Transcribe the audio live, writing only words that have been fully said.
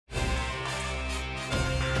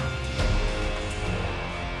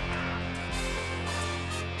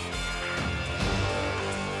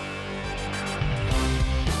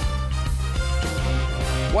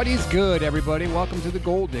What is good, everybody? Welcome to the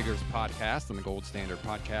Gold Diggers podcast on the Gold Standard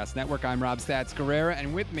Podcast Network. I'm Rob Stats Guerrera,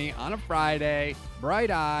 and with me on a Friday,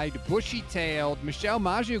 bright-eyed, bushy-tailed, Michelle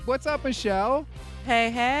Majuk. What's up, Michelle?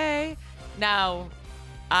 Hey. Now,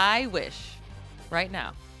 I wish right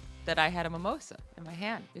now that I had a mimosa in my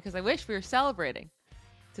hand because I wish we were celebrating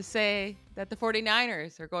to say that the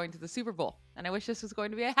 49ers are going to the Super Bowl. And I wish this was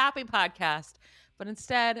going to be a happy podcast. But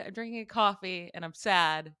instead, I'm drinking a coffee and I'm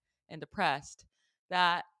sad and depressed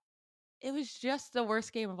that it was just the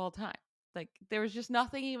worst game of all time. Like, there was just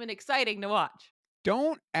nothing even exciting to watch.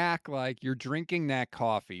 Don't act like you're drinking that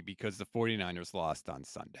coffee because the 49ers lost on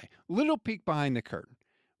Sunday. Little peek behind the curtain.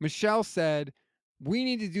 Michelle said, we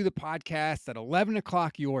need to do the podcast at 11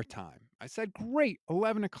 o'clock your time. I said, great,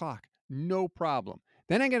 11 o'clock, no problem.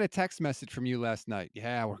 Then I got a text message from you last night.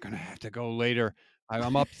 Yeah, we're going to have to go later.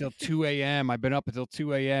 I'm up till 2 a.m. I've been up until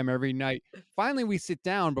 2 a.m. every night. Finally, we sit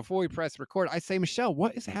down before we press record. I say, Michelle,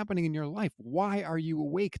 what is happening in your life? Why are you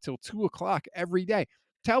awake till 2 o'clock every day?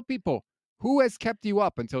 Tell people, who has kept you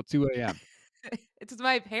up until 2 a.m.? It's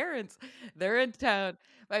my parents. They're in town.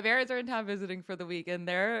 My parents are in town visiting for the week, and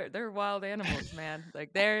they're wild animals, man.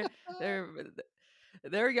 Like they're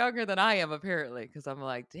they're younger than I am apparently. Because I'm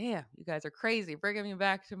like, damn, you guys are crazy, bringing me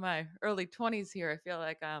back to my early 20s here. I feel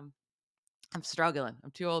like I'm struggling.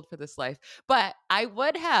 I'm too old for this life, but I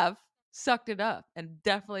would have sucked it up and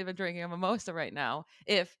definitely been drinking a mimosa right now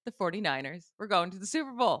if the 49ers were going to the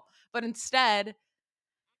Super Bowl. But instead,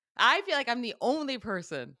 I feel like I'm the only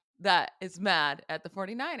person that is mad at the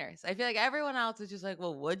 49ers. I feel like everyone else is just like,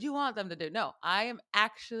 well, what'd you want them to do? No, I am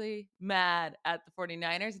actually mad at the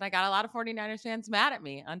 49ers. And I got a lot of 49ers fans mad at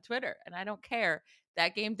me on Twitter. And I don't care.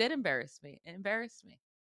 That game did embarrass me. It embarrassed me.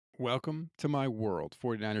 Welcome to my world.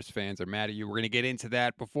 49ers fans are mad at you. We're going to get into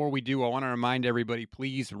that. Before we do, I want to remind everybody,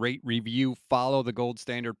 please rate, review, follow the Gold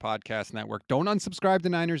Standard Podcast Network. Don't unsubscribe to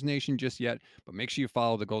Niners Nation just yet, but make sure you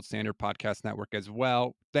follow the Gold Standard Podcast Network as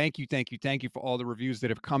well. Thank you for all the reviews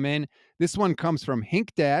that have come in. This one comes from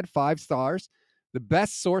Hink Dad, 5 stars, the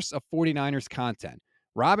best source of 49ers content.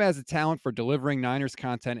 Rob has a talent for delivering Niners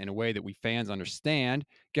content in a way that we fans understand.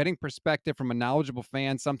 Getting perspective from a knowledgeable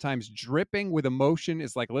fan, sometimes dripping with emotion,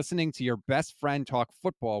 is like listening to your best friend talk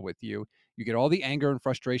football with you. You get all the anger and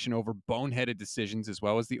frustration over boneheaded decisions, as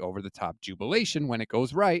well as the over-the-top jubilation when it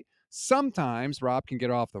goes right. Sometimes Rob can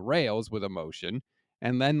get off the rails with emotion,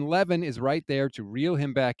 and then Levin is right there to reel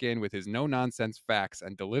him back in with his no-nonsense facts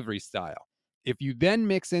and delivery style. If you then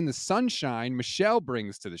mix in the sunshine Michelle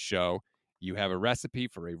brings to the show, you have a recipe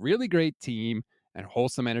for a really great team and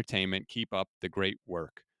wholesome entertainment. Keep up the great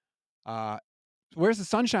work. Where's the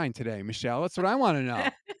sunshine today, Michelle? That's what I want to know.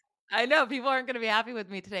 I know people aren't going to be happy with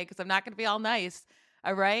me today because I'm not going to be all nice.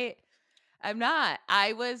 All right. I'm not.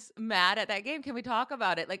 I was mad at that game. Can we talk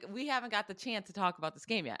about it? Like, we haven't got the chance to talk about this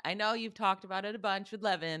game yet. I know you've talked about it a bunch with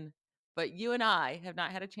Levin, but you and I have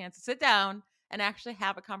not had a chance to sit down and actually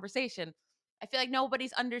have a conversation. I feel like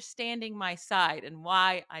nobody's understanding my side and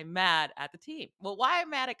why I'm mad at the team. Well, why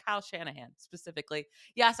I'm mad at Kyle Shanahan specifically.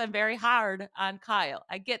 Yes, I'm very hard on Kyle.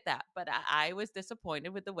 I get that, but I was disappointed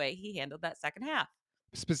with the way he handled that second half.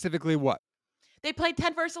 Specifically, what? They played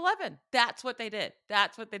 10 versus 11. That's what they did.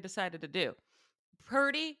 That's what they decided to do.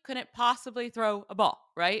 Purdy couldn't possibly throw a ball,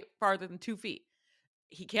 right? Farther than 2 feet.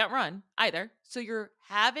 He can't run either. So you're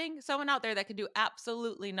having someone out there that can do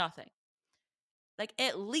absolutely nothing. Like,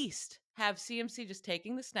 at least have CMC just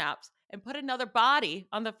taking the snaps and put another body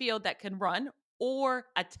on the field that can run or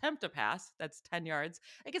attempt a pass that's 10 yards.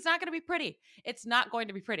 Like, it's not going to be pretty. It's not going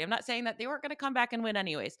to be pretty. I'm not saying that they weren't going to come back and win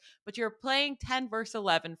anyways, but you're playing 10 versus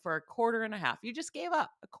 11 for a quarter and a half. You just gave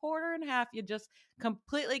up a quarter and a half. You just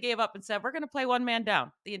completely gave up and said, we're going to play one man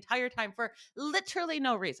down the entire time for literally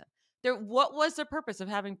no reason. What was the purpose of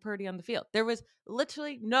having Purdy on the field? There was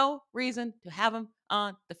literally no reason to have him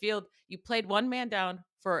on the field. You played one man down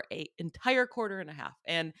for an entire quarter and a half,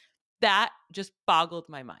 and that just boggled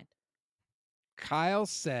my mind. Kyle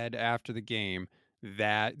said after the game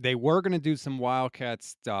that they were going to do some Wildcat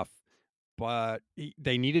stuff, but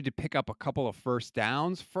they needed to pick up a couple of first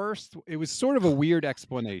downs first. It was sort of a weird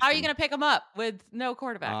explanation. How are you going to pick them up with no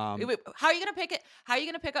quarterback? How are you going to pick it? How are you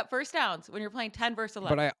going to pick up first downs when you're playing 10 versus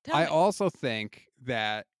 11? But I also think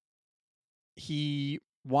that he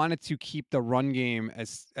wanted to keep the run game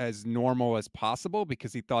as normal as possible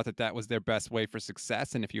because he thought that was their best way for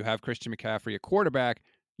success. And if you have Christian McCaffrey, a quarterback,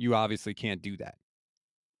 you obviously can't do that.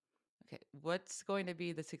 Okay, what's going to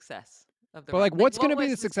be the success of the? But like, what's going to be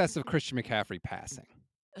the success of Christian McCaffrey passing?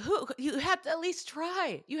 Who you have to at least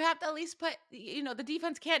try. You have to at least put. The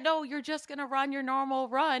defense can't know you're just going to run your normal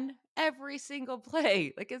run every single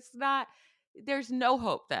play. Like, it's not. there's no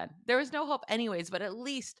hope then. There was no hope anyways, but at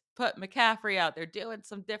least put McCaffrey out there doing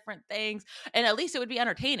some different things, and at least it would be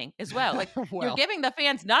entertaining as well. Like, you're Well, giving the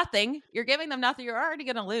fans nothing. You're giving them nothing. You're already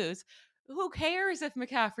gonna lose. Who cares if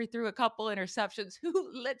McCaffrey threw a couple interceptions?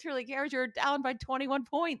 Who literally cares? You're down by 21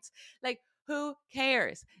 points. Like, who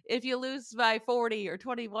cares if you lose by 40 or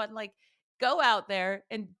 21? Like, go out there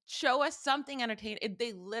and show us something entertaining.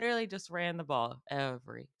 They literally just ran the ball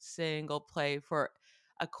every single play for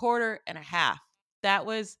a quarter and a half. That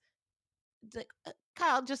was like,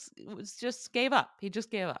 Kyle just gave up. He just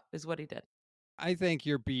gave up is what he did. I think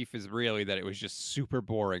your beef is really that it was just super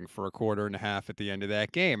boring for a quarter and a half at the end of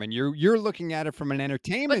that game, and you're looking at it from an But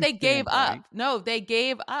entertainment they gave standpoint. up. No, they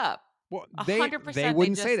gave up. Well, they 100%, they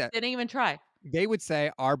wouldn't say just that. didn't even try. They would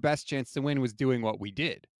say our best chance to win was doing what we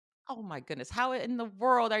did. Oh my goodness. How in the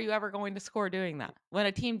world are you ever going to score doing that? When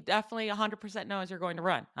a team definitely 100% knows you're going to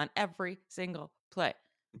run on every single play.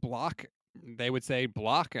 Block, they would say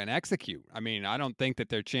block and execute. I mean, I don't think that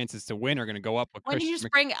their chances to win are gonna go up with When you Christian just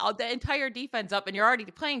Mc bring out the entire defense up and you're already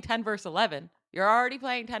playing 10 versus 11. You're already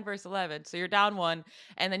playing 10 versus 11. So you're down 1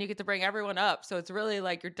 and then you get to bring everyone up. So it's really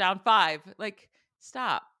like you're down 5. Like,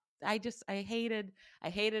 stop. I hated it. I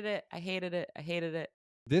hated it. I hated it.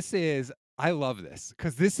 This is I love this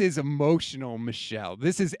because this is emotional Michelle.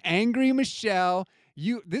 This is angry Michelle.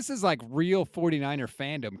 This is like real 49er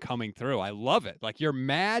fandom coming through. I love it. Like, you're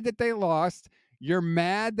mad that they lost. You're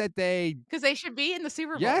mad that they. 'Cause they should be in the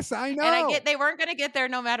Super Bowl. Yes, I And I know. get they weren't gonna get there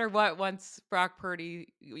no matter what once Brock Purdy,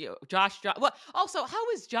 well, also, how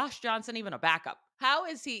is Josh Johnson even a backup? How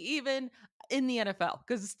is he even in the NFL?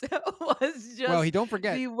 'Cause that was Well, he just don't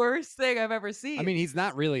forget. the worst thing I've ever I seen. mean, he's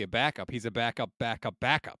not really a backup. He's a backup, backup,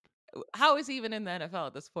 backup. How is he even in the NFL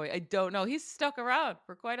at this point? I don't know. He's stuck around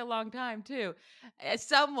for quite a long time too.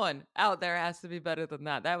 Someone out there has to be better than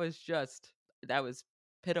that. That was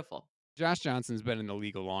pitiful. Josh Johnson's been in the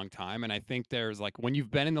league a long time, and I think there's like when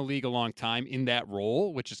you've been in the league a long time in that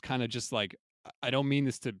role, which is kind of just like I don't mean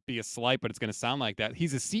this to be a slight, but it's going to sound like that.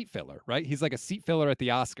 He's a seat filler, right? He's like a seat filler at the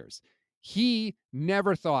Oscars. He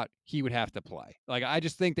never thought he would have to play. Like, I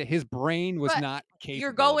just think that his brain was But not you're capable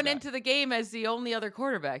of going that. into the game as the only other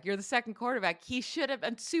quarterback. You're the second quarterback. He should have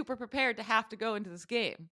been super prepared to have to go into this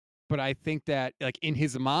game. But I think that like in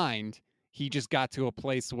his mind, he just got to a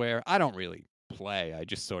place where I don't really play. I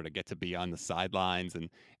just sort of get to be on the sidelines, and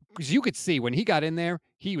because you could see when he got in there,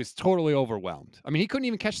 he was totally overwhelmed. I mean, he couldn't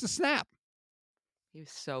even catch the snap. He was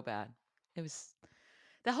so bad. It was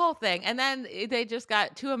the whole thing. And then they just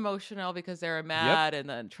got too emotional because they were Yep. mad and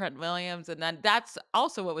then Trent Williams and then that's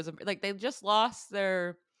also what was like they just lost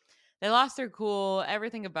their cool,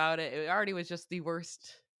 everything about it. It already was just the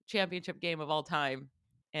worst championship game of all time.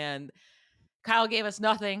 And Kyle gave us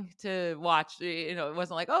nothing to watch. It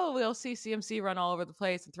wasn't like, oh, we'll see CMC run all over the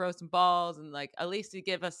place and throw some balls, and like at least you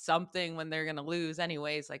give us something when they're gonna lose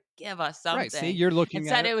anyways. Like, give us Right. See, something. you're looking at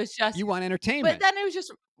Instead, it. it was just, You want but entertainment. then it was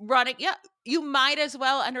just running. Yeah, you might as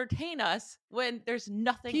well entertain us when there's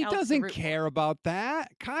nothing He else to doesn't root for. care about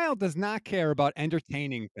that. Kyle does not care about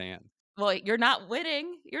entertaining fans. Well, you're not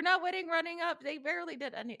winning. You're not winning running up. They barely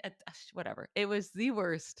did any whatever. It was the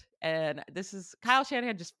worst. And this is Kyle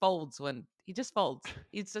Shanahan just folds when he just folds.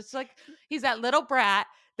 He's just like he's that little brat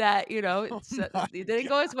that, Oh it's, my it didn't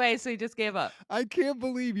go his way, so he just gave up. I can't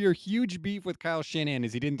believe your huge beef with Kyle Shanahan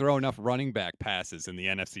is he didn't throw enough running back passes in the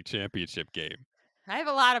NFC Championship game. I have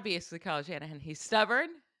a lot of beefs with Kyle Shanahan. He's stubborn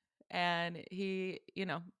and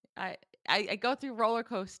I go through roller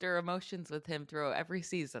coaster emotions with him through every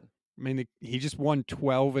season. I mean, he just won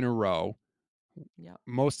 12 in a row. Yep.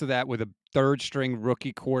 Most of that with a third string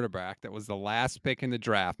rookie quarterback that was the last pick in the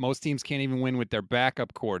draft. Most teams can't even win with their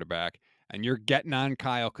backup quarterback. And you're getting on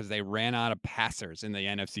Kyle because they ran out of passers in the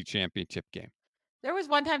NFC Championship game. There was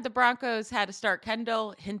one time the Broncos had to start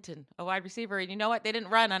Kendall Hinton, a wide receiver, and you know what? They didn't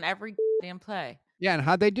run on every damn play. Yeah, and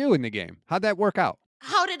how'd they do in the game? How'd that work out?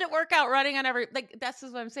 How did it work out running on every like that's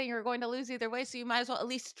just what I'm saying. You're going to lose either way, so you might as well at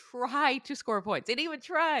least try to score points. They didn't even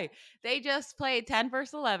try. They just played 10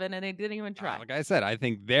 versus 11 and they didn't even try. Like I said, I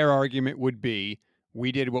think their argument would be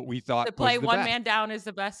we did what we thought To play was the one best. man down is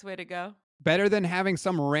the best way to go. Better than having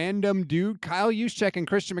some random dude. Kyle Juszczyk and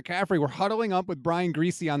Christian McCaffrey were huddling up with Brian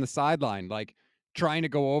Greasy on the sideline, like trying to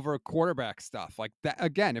go over quarterback stuff. Like that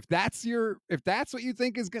again, if that's what you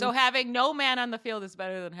think is gonna. So having no man on the field is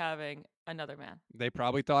better than having another man. They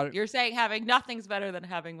probably thought it. You're saying having nothing's better than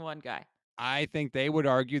having one guy. I think they would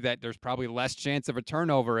argue that there's probably less chance of a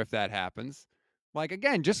turnover if that happens. Like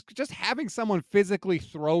again, just having someone physically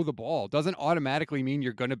throw the ball doesn't automatically mean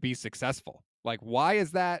you're gonna be successful. Like, why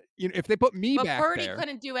is that? If they put me But back Purdy there.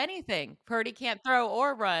 couldn't do anything. Purdy can't throw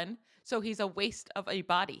or run. So he's a waste of a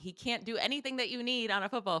body. He can't do anything that you need on a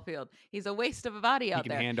football field. He's a waste of a body He out can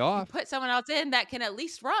there. hand You off. put someone else in that can at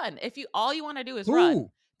least run. If you all you want to do is run,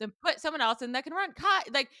 Who? then put someone else in that can run.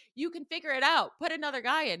 Like you can figure it out. Put another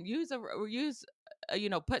guy in.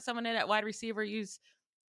 Put someone in at wide receiver.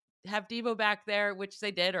 Have Debo back there, which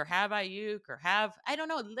they did, or have Ayuk, or have I don't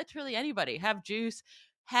know, literally anybody. Have Juice.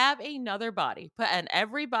 Have another body. Put in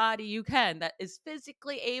every body you can that is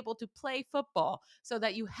physically able to play football, so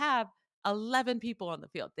that you have 11 people on the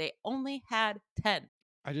field. They only had 10.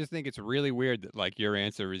 I just think it's really weird that like your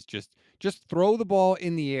answer is just throw the ball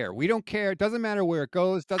in the air. We don't care. It doesn't matter where it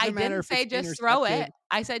goes. I Doesn't matter didn't if say it's just throw it.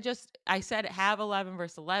 intercepted. I said have 11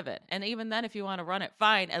 versus 11. And even then, if you want to run it,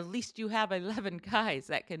 fine. At least you have 11 guys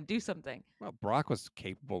that can do something. Well, Brock was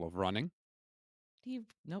capable of running. He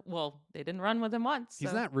no, well, they didn't run with him once,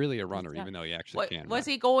 He's so not really a that's runner, that. even though he actually What can was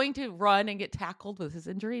run. he going to run and get tackled with his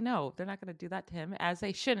injury? No, they're not gonna do that to him, as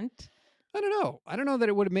they shouldn't. I don't know. I don't know that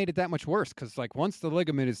it would have made it that much worse because, like, once the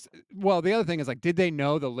ligament is, well, the other thing is, like, did they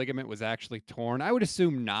know the ligament was actually torn? I would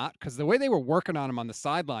assume not because the way they were working on him on the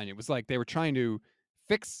sideline, it was like they were trying to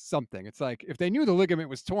fix something. It's like if they knew the ligament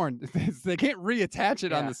was torn, they can't reattach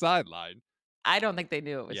it on Yeah. the sideline. I don't think they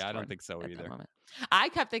knew it was Yeah, I don't torn think so at that either. moment. I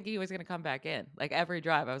kept thinking he was gonna come back in, like, every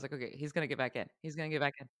drive. I was like, "Okay, he's gonna get back in. He's gonna get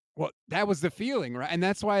back in." Well, that was the feeling, right? And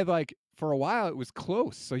that's why, like, for a while it was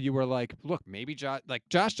close. So you were like, look, maybe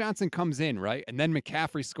Josh Johnson comes in, right? And then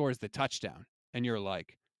McCaffrey scores the touchdown. And you're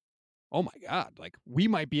like, oh my God, like we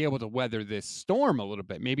might be able to weather this storm a little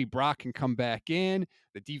bit. Maybe Brock can come back in,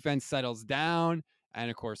 the defense settles down.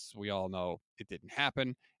 And of course, we all know it didn't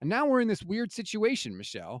happen. And now we're in this weird situation,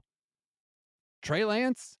 Michelle. Trey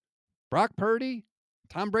Lance, Brock Purdy,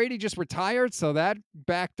 Tom Brady just retired. So that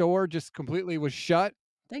back door just completely was shut.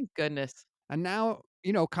 Thank goodness. And now,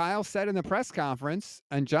 Kyle said in the press conference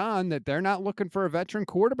and John that they're not looking for a veteran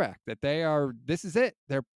quarterback, that this is it.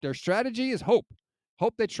 Their strategy is hope.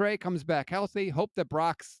 Hope that Trey comes back healthy. Hope that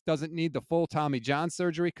Brock's doesn't need the full Tommy John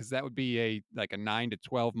surgery because that would be a 9 to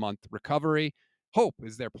 12 month recovery. Hope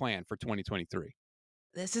is their plan for 2023.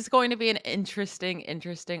 This is going to be an interesting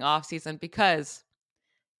offseason because,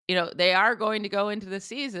 they are going to go into the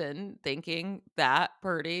season thinking that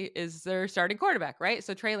Purdy is their starting quarterback, right?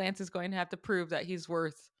 So Trey Lance is going to have to prove that he's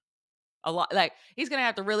worth a lot. Like, he's gonna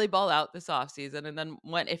have to really ball out this offseason, and then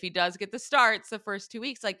if he does get the starts the first 2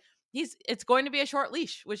 weeks, like, it's going to be a short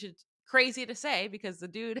leash, which is crazy to say because the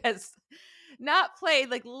dude has not played,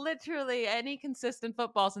 like, literally any consistent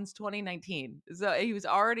football since 2019. So, he was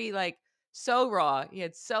already, like, so raw. He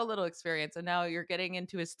had so little experience, and now you're getting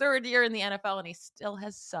into his 3rd year in the NFL, and he still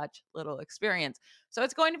has such little experience. So,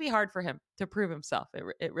 it's going to be hard for him to prove himself.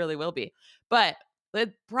 It really will be. But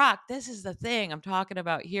with Brock, this is the thing I'm talking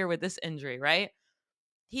about here with this injury, right?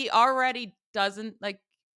 He already doesn't like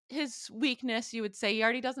his weakness, you would say he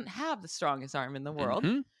already doesn't have the strongest arm in the world.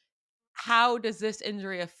 Hmm. How does this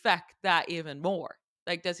injury affect that even more?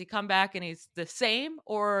 Like, does he come back and he's the same,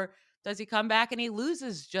 or does he come back and he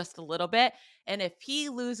loses just a little bit? And if he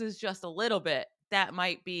loses just a little bit, that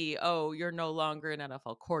might be, oh, you're no longer an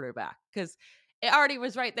NFL quarterback because it already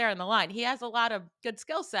was right there on the line. He has a lot of good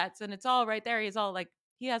skill sets and it's all right there.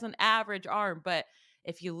 He has an average arm, but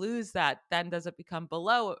if you lose that, then does it become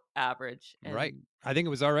below average? Right. And I think it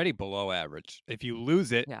was already below average. If you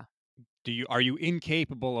lose it, yeah. are you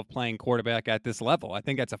incapable of playing quarterback at this level? I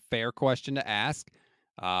think that's a fair question to ask.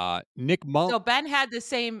 Nick Mull So Ben had the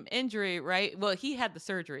same injury, right? Well, he had the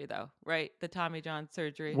surgery though, right? The Tommy John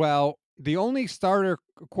surgery. Well, the only starter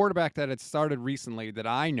quarterback that had started recently that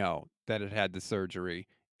I know that had the surgery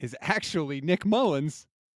is actually Nick Mullins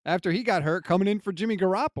after he got hurt coming in for Jimmy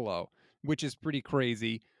Garoppolo, which is pretty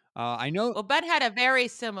crazy. I know. Well, Ben had a very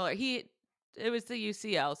similar it was the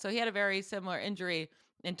UCL, so he had a very similar injury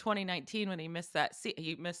in 2019 when he missed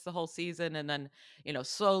the whole season and then,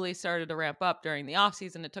 slowly started to ramp up during the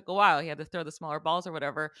offseason. It took a while. He had to throw the smaller balls or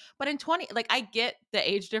whatever. But in 20 like, I get the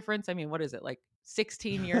age difference. I mean, what is it? Like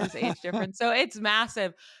 16 years age difference. So it's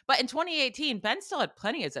massive. But in 2018, Ben still had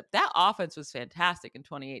plenty of zip. That offense was fantastic in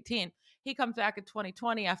 2018. He comes back in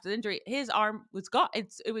 2020 after the injury. His arm was gone.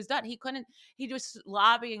 It was done. He was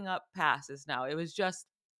lobbying up passes now. It was just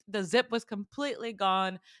the zip was completely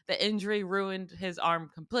gone. The injury ruined his arm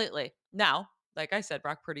completely. Now, like I said,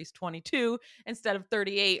 Brock Purdy's 22 instead of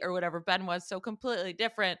 38 or whatever Ben was, so completely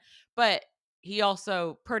different. But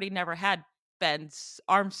Purdy never had Ben's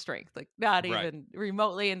arm strength, like not Right. even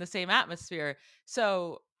remotely in the same atmosphere.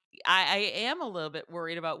 So I am a little bit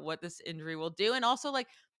worried about what this injury will do. And also, like,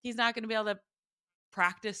 he's not going to be able to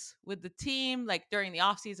practice with the team like during the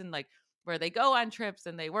offseason. Like, where they go on trips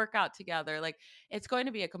and they work out together. Like it's going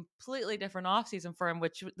to be a completely different offseason for him,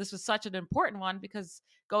 which this was such an important one because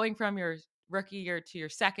going from your rookie year to your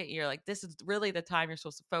second year, like this is really the time you're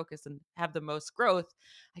supposed to focus and have the most growth.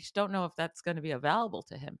 I just don't know if that's going to be available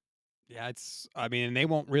to him. Yeah, I mean, and they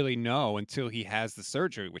won't really know until he has the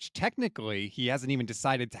surgery, which technically he hasn't even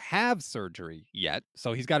decided to have surgery yet.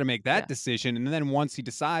 So he's got to make that Yeah. decision. And then once he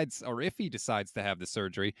decides, or if he decides to have the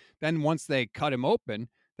surgery, then once they cut him open,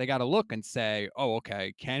 they got to look and say, oh,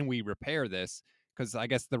 okay, can we repair this? Because I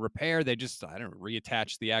guess the repair, they just, I don't know,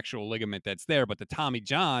 reattach the actual ligament that's there. But the Tommy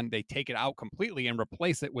John, they take it out completely and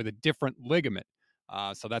replace it with a different ligament.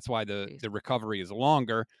 So that's why Jeez. the recovery is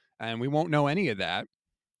longer. And we won't know any of that.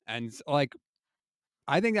 And like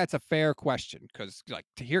I think that's a fair question because, like,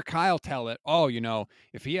 to hear Kyle tell it, oh,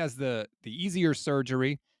 if he has the easier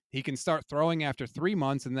surgery, he can start throwing after 3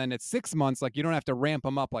 months, and then at 6 months, like you don't have to ramp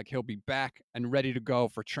him up, like he'll be back and ready to go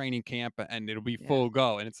for training camp, and it'll be Yeah. full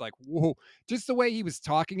go. And it's like, whoa, just the way he was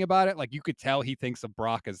talking about it, like you could tell he thinks of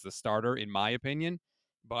Brock as the starter, in my opinion.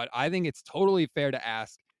 But I think it's totally fair to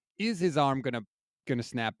ask: is his arm gonna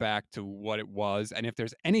snap back to what it was? And if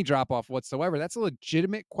there's any drop off whatsoever, that's a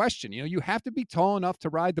legitimate question. You have to be tall enough to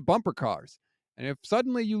ride the bumper cars. And if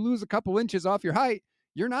suddenly you lose a couple inches off your height,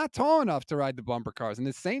 you're not tall enough to ride the bumper cars. And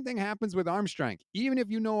the same thing happens with arm strength. Even if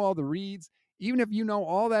you know all the reads, even if you know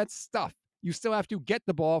all that stuff, you still have to get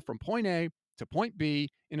the ball from point A to point B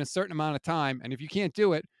in a certain amount of time. And if you can't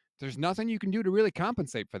do it, there's nothing you can do to really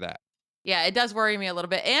compensate for that. Yeah, it does worry me a little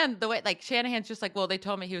bit, and the way like, Shanahan's just like, "Well, they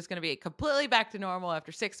told me he was gonna be completely back to normal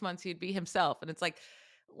after 6 months, he'd be himself," and it's like,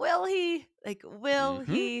 will he? Like, will Hmm.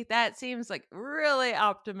 he? That seems, like, really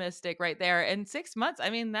optimistic right there, and 6 months,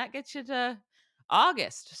 I mean, that gets you to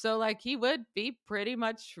August, so, like, he would be pretty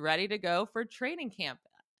much ready to go for training camp.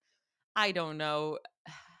 I don't know.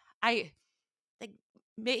 I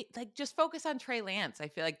like, just focus on Trey Lance. I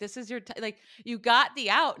feel like this is your like you got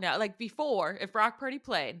the out now. Like before, if Brock Purdy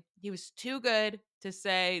played, he was too good to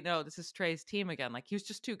say no. This is Trey's team again. Like he was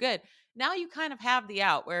just too good. Now you kind of have the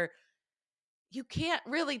out where you can't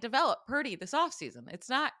really develop Purdy this offseason. It's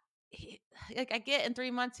not he, like I get in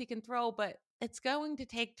 3 months he can throw, but it's going to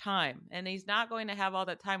take time, and he's not going to have all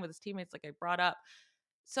that time with his teammates, like I brought up.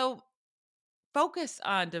 So focus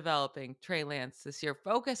on developing Trey Lance this year.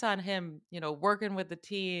 Focus on him, working with the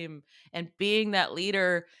team and being that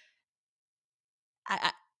leader.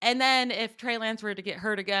 And then if Trey Lance were to get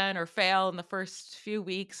hurt again or fail in the first few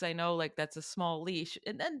weeks, I know like that's a small leash,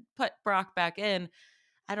 and then put Brock back in.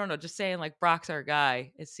 I don't know, just saying like Brock's our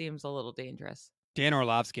guy, it seems a little dangerous. Dan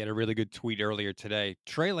Orlovsky had a really good tweet earlier today.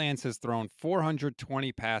 Trey Lance has thrown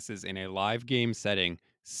 420 passes in a live game setting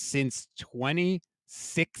since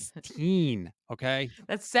 2016. Okay.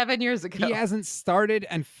 That's 7 years He ago. hasn't started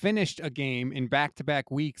and finished a game in back to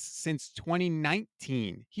back weeks since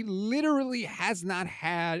 2019. He literally has not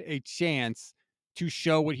had a chance to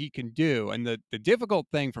show what he can do. And the difficult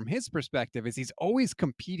thing from his perspective is he's always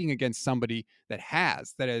competing against somebody that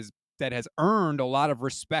has earned a lot of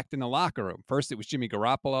respect in the locker room. First, it was Jimmy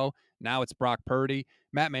Garoppolo. Now it's Brock Purdy.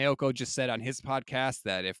 Matt Mayoko just said on his podcast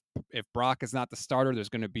that if Brock is not the starter, there's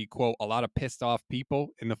going to be, quote, a lot of pissed off people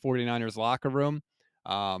in the 49ers locker room.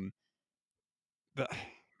 Um, the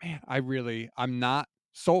man, I'm not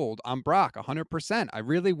sold on Brock 100%. I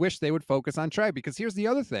really wish they would focus on Trey because here's the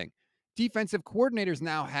other thing. Defensive coordinators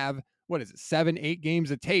now have what is it, 7, 8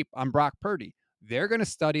 games of tape on Brock Purdy. They're going to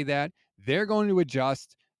study that. They're going to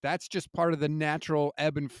adjust. That's just part of the natural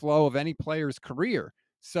ebb and flow of any player's career.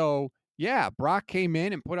 So, yeah, Brock came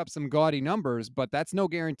in and put up some gaudy numbers, but that's no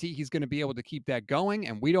guarantee he's going to be able to keep that going.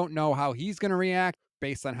 And we don't know how he's going to react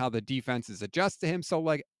based on how the defenses adjust to him. So,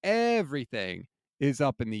 like, everything is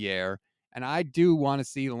up in the air. And I do want to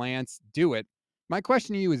see Lance do it. My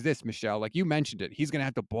question to you is this, Michelle. Like you mentioned it, he's going to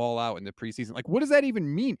have to ball out in the preseason. Like, what does that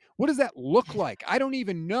even mean? What does that look like? I don't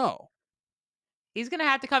even know. He's gonna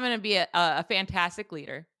have to come in and be a fantastic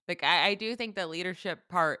leader. Like I do think the leadership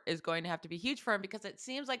part is going to have to be huge for him because it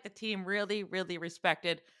seems like the team really, really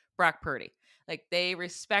respected Brock Purdy. Like they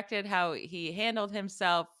respected how he handled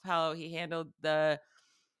himself, how he handled the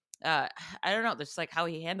uh I don't know, just like how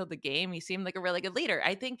he handled the game. He seemed like a really good leader.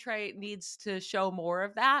 I think Trey needs to show more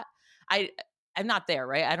of that. I I'm not there,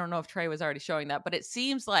 right? I don't know if Trey was already showing that, but it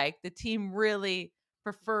seems like the team really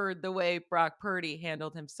preferred the way Brock Purdy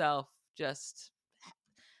handled himself, just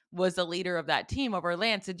was the leader of that team over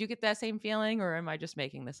Lance. Did you get that same feeling, or am I just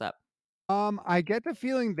making this up? I get the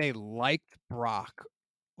feeling they liked Brock,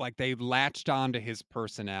 like they latched on to his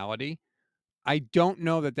personality. I don't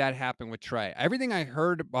know that that happened with Trey. Everything I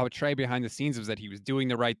heard about Trey behind the scenes was that he was doing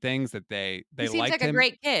the right things, that they He seems liked like a him.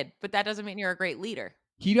 great kid, but that doesn't mean you're a great leader.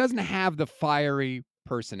 he doesn't have the fiery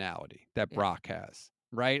personality that Yeah, Brock has,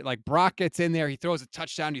 right? Like Brock gets in there, he throws a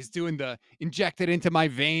touchdown, he's doing the injected into my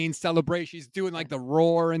veins celebration, he's doing like yeah, the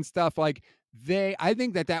roar and stuff. Like I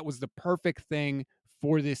think that that was the perfect thing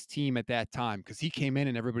for this team at that time because he came in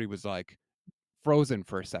and everybody was like, frozen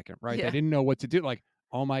for a second, right? They yeah, didn't know what to do. Like,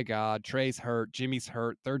 oh my God, Trey's hurt, Jimmy's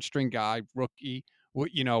hurt, third string guy, rookie. What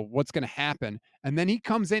what's going to happen? And then he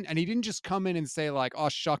comes in, and he didn't just come in and say like, "Oh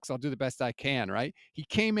shucks, I'll do the best I can." Right? He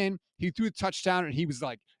came in, he threw a touchdown, and he was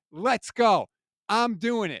like, "Let's go! I'm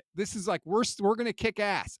doing it. This is like we're going to kick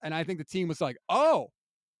ass." And I think the team was like, "Oh,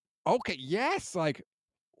 okay, yes, like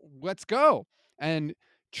let's go." And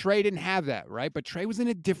Trey didn't have that, right? But Trey was in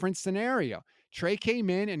a different scenario. Trey came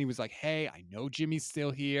in and he was like, "Hey, I know Jimmy's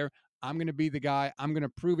still here. I'm going to be the guy. I'm going to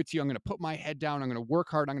prove it to you. I'm going to put my head down. I'm going to work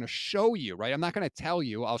hard. I'm going to show you, right? I'm not going to tell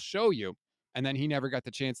you. I'll show you." And then he never got the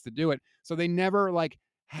chance to do it. So they never like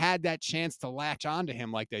had that chance to latch onto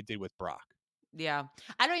him like they did with Brock. yeah.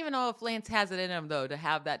 I don't even know if Lance has it in him though to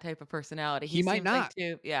have that type of personality. He He might seems like not.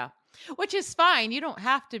 too, yeah. Which is fine. You don't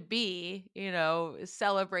have to be,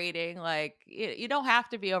 celebrating like you don't have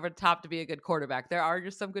to be over the top to be a good quarterback. There are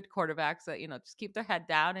just some good quarterbacks that, just keep their head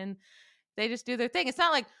down and they just do their thing. It's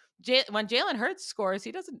not like when Jalen Hurts scores,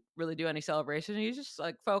 he doesn't really do any celebration. He's just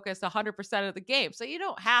like focused 100% of the game. So you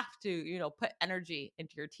don't have to, put energy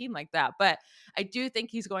into your team like that. But I do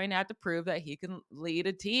think he's going to have to prove that he can lead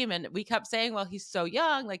a team. And we kept saying, well, he's so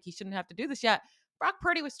young, like he shouldn't have to do this yet. Brock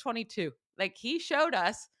Purdy was 22. Like he showed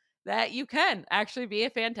us that you can actually be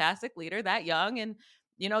a fantastic leader that young. And,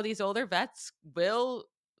 these older vets will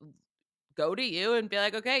go to you and be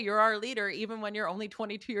like, okay, you're our leader, even when you're only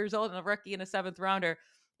 22 years old and a rookie and a seventh rounder.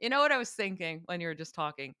 You know what I was thinking when you were just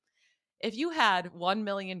talking? If you had 1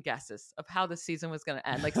 million guesses of how the season was going to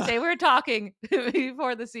end, like say we were talking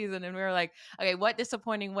before the season and we were like, okay, what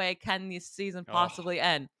disappointing way can this season Oh, possibly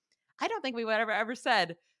end? I don't think we would ever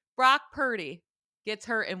said Brock Purdy gets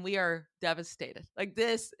hurt and we are devastated. Like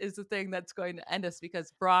this is the thing that's going to end us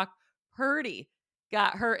because Brock Purdy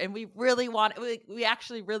got hurt and we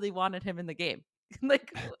actually really wanted him in the game.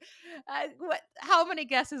 like what how many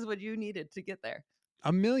guesses would you needed to get there?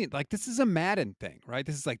 a million. Like, this is a Madden thing, right?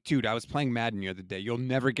 This is like, dude, I was playing Madden the other day. You'll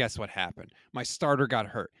never guess what happened. My starter got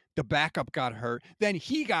hurt. The backup got hurt. Then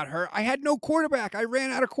he got hurt. I had no quarterback. I ran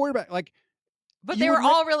out of quarterback. Like, But you they would, were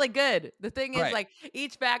all really good. The thing is, right. like,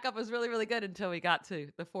 each backup was really, really good until we got to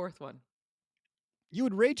the 4th one. You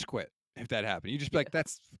would rage quit if that happened. You'd just be Yeah. like,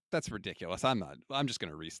 that's ridiculous. I'm just going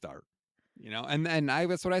to restart, And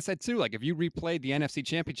that's what I said too. Like, if you replayed the NFC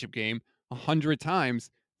championship game 100 times,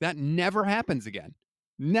 that never happens again.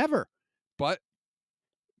 Never. But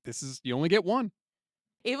you only get one.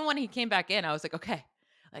 Even when he came back in, I was like, "Okay,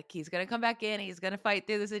 like, he's gonna come back in, he's gonna fight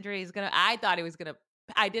through this injury, I thought he was gonna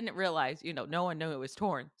I didn't realize, no one knew it was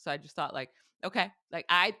torn, so I just thought, like, "Okay." Like,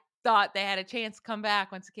 I thought they had a chance to come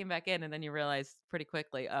back once he came back in, and then you realize pretty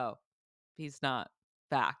quickly, "Oh, he's not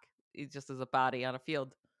back. He just is a body on a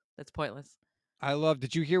field that's pointless."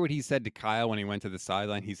 Did you hear what he said to Kyle when he went to the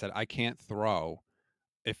sideline? He said, "I can't throw.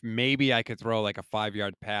 If maybe I could throw like a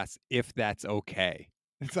 5-yard pass if that's okay."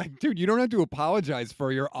 It's like, dude, you don't have to apologize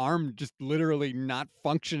for your arm just literally not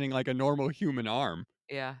functioning like a normal human arm.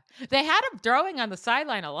 Yeah. They had him throwing on the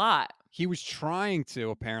sideline a lot. He was trying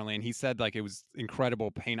to apparently, and he said like it was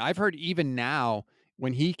incredible pain. I've heard even now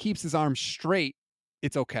when he keeps his arm straight,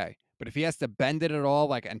 it's okay. But if he has to bend it at all,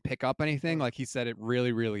 like and pick up anything, Ugh. like he said, it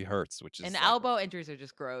really, really hurts, which And is like, elbow injuries are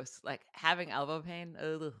just gross. Like, having elbow pain,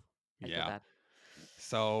 ugh, I feel yeah. bad.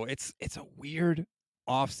 So it's a weird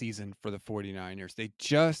offseason for the 49ers. They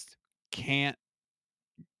just can't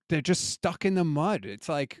they're just stuck in the mud. It's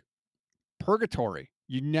like purgatory.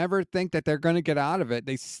 You never think that they're going to get out of it.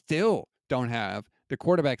 They still don't have the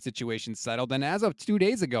quarterback situation settled. And as of 2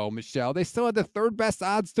 days ago, Michelle, they still had the third best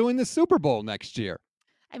odds to win the Super Bowl next year.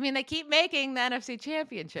 I mean, they keep making the NFC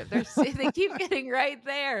Championship. They keep getting right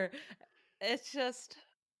there. It's just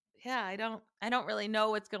yeah, I don't really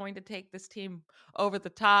know what's going to take this team over the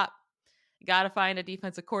top. Gotta find a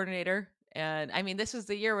defensive coordinator. And I mean, this was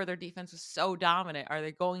the year where their defense was so dominant. Are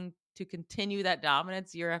they going to continue that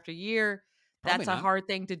dominance year after year? Probably That's a not. hard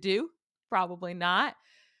thing to do. Probably not.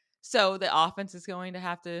 So the offense is going to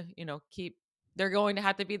have to, they're going to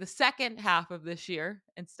have to be the second half of this year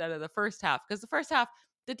instead of the first half. Because the first half,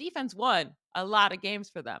 the defense won a lot of games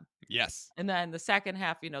for them. Yes. And then the second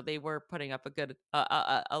half, they were putting up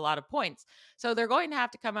a lot of points. So they're going to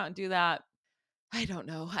have to come out and do that. I don't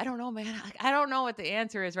know. I don't know, man. Like, I don't know what the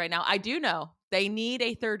answer is right now. I do know they need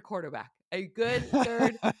a third quarterback, a good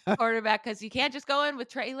third quarterback, because you can't just go in with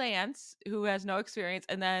Trey Lance, who has no experience,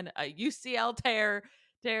 and then a UCL tear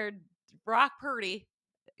Brock Purdy.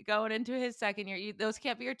 going into his second year. Those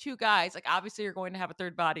can't be your 2 guys. Like, obviously, you're going to have a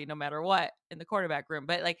 3rd body no matter what in the quarterback room,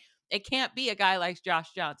 but, like, it can't be a guy like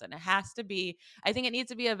Josh Johnson. It has to be I think it needs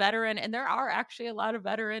to be a veteran, and there are actually a lot of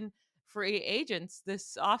veteran free agents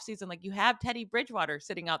this offseason. Like, you have Teddy Bridgewater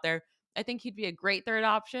sitting out there. I think he'd be a great 3rd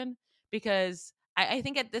option because I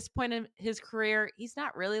think at this point in his career, he's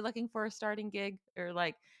not really looking for a starting gig or,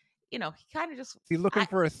 like, he kinda just Is he looking I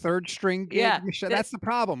for a third string yeah, gig, Michelle? that That's the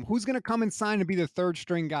problem. Who's gonna come and sign to be the third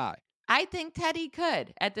string guy? I think Teddy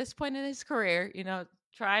could, at this point in his career,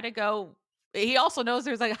 try to go he also knows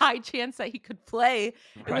there's a high chance that he could play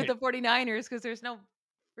with Right. the 49ers because there's no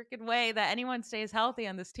freaking way that anyone stays healthy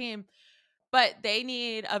on this team. But they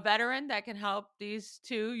need a veteran that can help these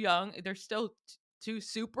 2 young they're still 2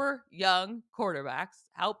 super young quarterbacks,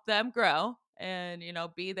 help them grow and,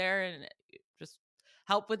 be there and just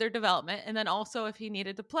help with their development. And then also if he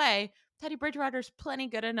needed to play, Teddy Bridgewater's plenty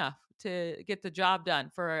good enough to get the job done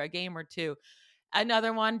for a game or 2.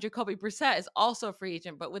 Another one, Jacoby Brissett is also a free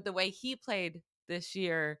agent, but with the way he played this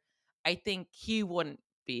year, I think he wouldn't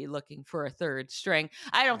be looking for a 3rd string.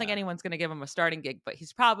 I don't think Yeah. anyone's gonna give him a starting gig, but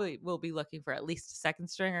he's probably will be looking for at least a 2nd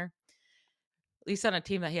stringer, at least on a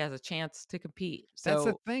team that he has a chance to compete. That's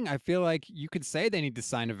the So, thing. I feel like you could say they need to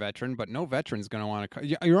sign a veteran, but no veteran's gonna wanna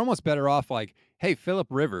you're almost better off like, "Hey, Philip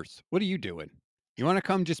Rivers, what are you doing? You wanna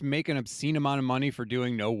come just make an obscene amount of money for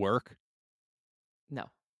doing no work?" no,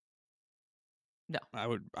 no.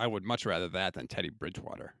 I would much rather that than Teddy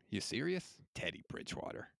Bridgewater. You serious? Teddy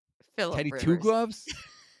Bridgewater. Philip Teddy Two Rivers. Gloves?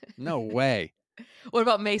 No way. What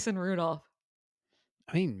about Mason Rudolph?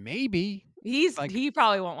 I mean, maybe. Like, He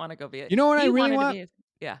probably won't wanna go be it. you know what I He really wanted to want?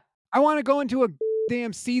 be yeah. I wanna go into a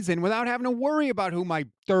damn season without having to worry about who my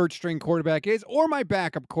 3rd string quarterback is or my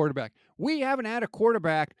backup quarterback. We haven't had a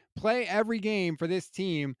quarterback play every game for this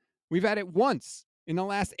team. We've had it once in the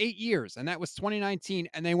last 8 years, and that was 2019,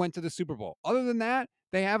 and they went to the Super Bowl. Other than that,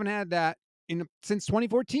 they haven't had that since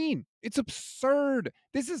 2014. It's absurd.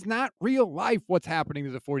 This is not real life what's happening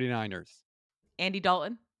to the 49ers. Andy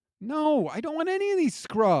Dalton, No, I don't want any of these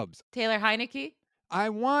scrubs. Taylor Heineke. I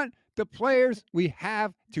want the players we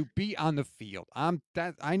have to be on the field.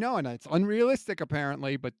 I know, and it's unrealistic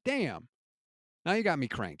apparently, but damn, now you got me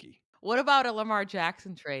cranky. What about a Lamar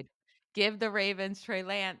Jackson trade? Give the Ravens Trey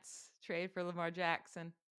Lance, trade for Lamar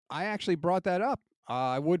Jackson. I actually brought that up.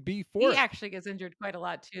 I would be for He it. actually gets injured quite a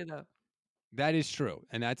lot too, though. That is true,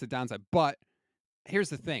 and that's a downside. But here's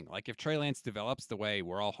the thing: like, if Trey Lance develops the way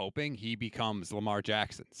we're all hoping, he becomes Lamar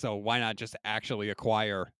Jackson. So why not just actually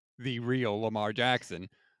acquire the real Lamar Jackson?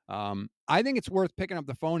 I think it's worth picking up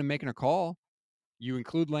the phone and making a call. You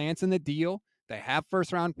include Lance in the deal. They have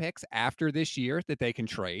first round picks after this year that they can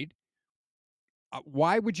trade.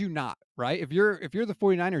 Why would you not, right? If you're the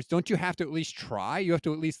 49ers, don't you have to at least try? You have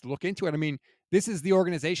to at least look into it. I mean, this is the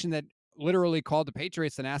organization that literally called the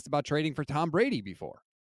Patriots and asked about trading for Tom Brady before.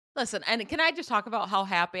 Listen, and can I just talk about how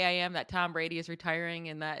happy I am that Tom Brady is retiring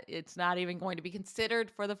and that it's not even going to be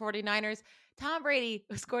considered for the 49ers? Tom Brady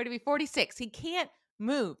is going to be 46. He can't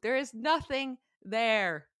move. There is nothing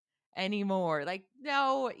there anymore. Like,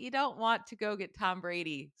 no, you don't want to go get Tom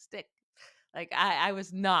Brady. Stick. Like, I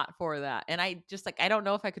was not for that. And I just like I don't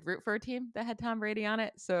know if I could root for a team that had Tom Brady on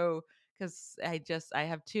it. So because I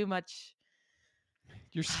have too much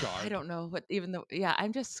You're I scarred. don't know what even though yeah,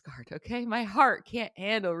 I'm just scarred, okay? My heart can't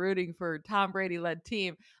handle rooting for a Tom Brady-led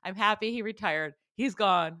team. I'm happy he retired. He's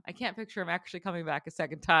gone. I can't picture him actually coming back a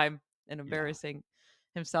second time and Yeah. embarrassing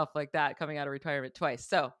himself like that coming out of retirement twice.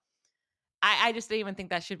 So, I just didn't even think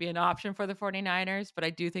that should be an option for the 49ers, but I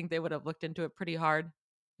do think they would have looked into it pretty hard,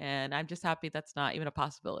 and I'm just happy that's not even a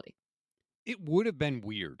possibility. It would have been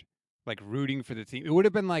weird, like rooting for the team. It would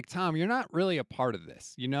have been like, Tom, you're not really a part of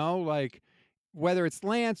this, Like whether it's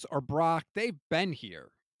Lance or Brock, they've been here.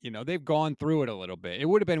 They've gone through it a little bit. It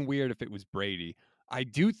would have been weird if it was Brady. I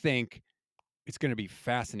do think it's going to be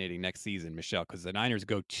fascinating next season, Michelle, because the Niners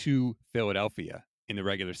go to Philadelphia in the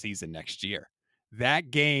regular season next year.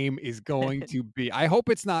 That game is going to be, I hope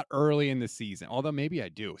it's not early in the season, although maybe I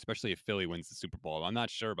do, especially if Philly wins the Super Bowl. I'm not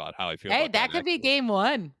sure about how I feel Hey, about that that could be actually. game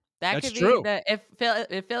 1. That That's could be true. the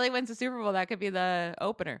if Philly wins the Super Bowl, that could be the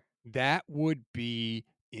opener. That would be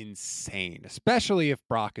insane, especially if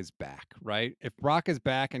Brock is back, right? If Brock is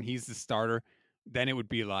back and he's the starter, then it would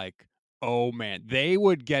be like, oh man, they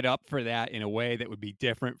would get up for that in a way that would be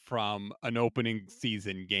different from an opening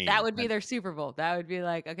season That game. would be their Super Bowl. That would be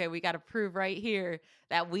like, "Okay, we gotta prove right here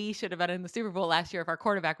that we should have been in the Super Bowl last year. If our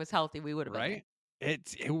quarterback was healthy, we would have been there." Right?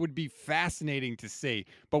 It would be fascinating to see.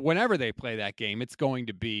 But whenever they play that game, it's going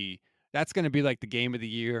to be That's gonna be like the game of the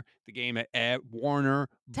year, the game at Warner,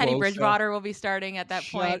 Teddy Bosa. Bridgewater will be starting at that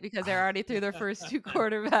Shut point because they're already through their first 2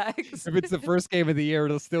 quarterbacks. If it's the first game of the year,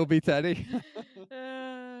 it'll still be Teddy.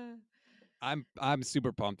 Uh, I'm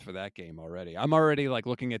super pumped for that game already. I'm already, like,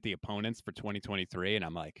 looking at the opponents for 2023, and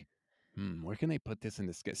I'm like, "Hmm, where can they put this in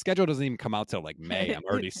the schedule doesn't even come out till, like, May. I'm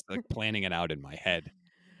already like, planning it out in my head.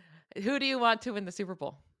 Who do you want to win the Super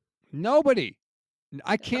Bowl? Nobody.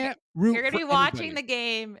 I Okay, can't you're root gonna for be watching anybody. the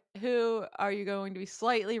game. Who are you going to be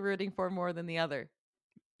slightly rooting for more than the other?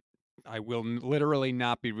 I will literally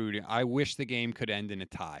not be rooting. I wish the game could end in a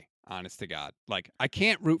tie, honest to God. Like, I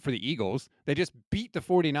can't root for the Eagles. They just beat the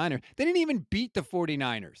 49ers. They didn't even beat the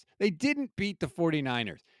 49ers. They didn't beat the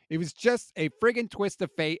 49ers. It was just a friggin' twist of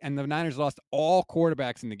fate, and the Niners lost all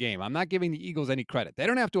quarterbacks in the game. I'm not giving the Eagles any credit. They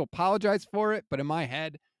don't have to apologize for it, but in my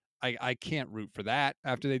head, I can't root for that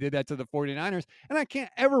after they did that to the 49ers. And I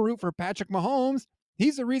can't ever root for Patrick Mahomes.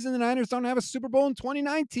 He's the reason the Niners don't have a Super Bowl in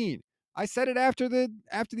 2019. I said it after the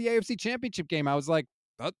AFC Championship game. I was like,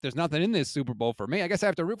 "Oh, there's nothing in this Super Bowl for me. I guess I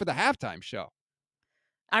have to root for the halftime show."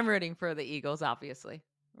 I'm rooting for the Eagles, obviously.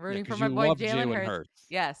 Yeah, Rooting for because my you boy love Jalen Jalen Hurts. Hurts.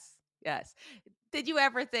 Yes, yes. Did you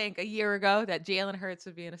ever think a year ago that Jalen Hurts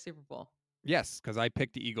would be in a Super Bowl? Yes, because I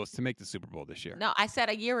picked the Eagles to make the Super Bowl this year. No, I said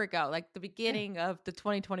a year ago, like the Yeah. beginning of the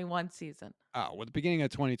 2021 season. Oh, well, the beginning of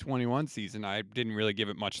 2021 season, I didn't really give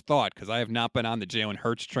it much thought because I have not been on the Jalen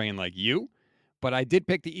Hurts train like you. But I did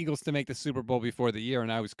pick the Eagles to make the Super Bowl before the year,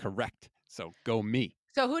 and I was correct. So go me.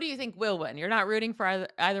 So who do you think will win? You're not rooting for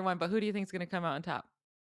either one, but who do you think is going to come out on top?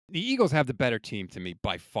 The Eagles have the better team to me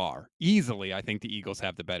by far. Easily, I think the Eagles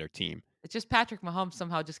have the better team. It's just Patrick Mahomes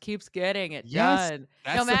somehow just keeps getting it Yes, done. No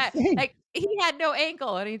that's the matter thing. like he had no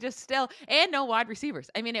ankle and he just still and no wide receivers.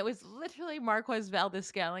 I mean, it was literally Marquez Valdez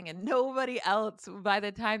Scantling and nobody else by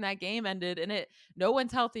the time that game ended. And no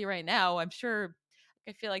one's healthy right now. I'm sure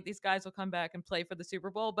I feel like these guys will come back and play for the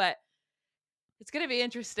Super Bowl, but it's gonna be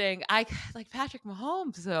interesting. I like Patrick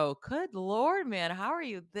Mahomes though. Good lord, man. How are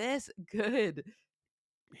you this good?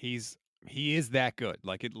 He's he is that good.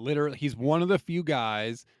 Like, it literally he's one of the few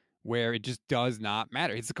guys where it just does not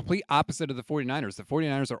matter. It's the complete opposite of the 49ers. The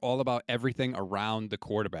 49ers are all about everything around the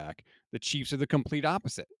quarterback. The Chiefs are the complete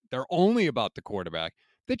opposite. They're only about the quarterback.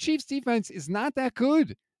 The Chiefs defense is not that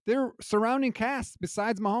good. Their surrounding cast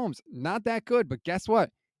besides Mahomes, not that good. But guess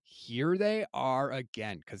what? Here they are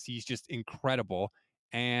again because he's just incredible.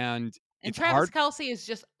 And And it's Travis hard. Kelce is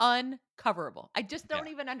just uncoverable. I just Yeah. don't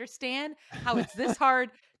even understand how it's this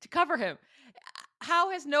hard to cover him.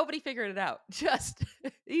 How has nobody figured it out? Just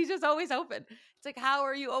he's just always open. It's like, how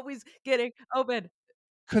are you always getting open?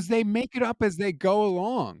 'Cause they make it up as they go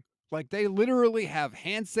along. Like, they literally have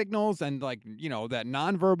hand signals and, like, that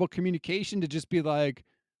nonverbal communication to just be like,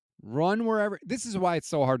 "Run wherever." This is why it's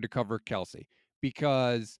so hard to cover Kelsey,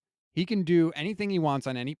 because he can do anything he wants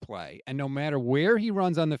on any play, and no matter where he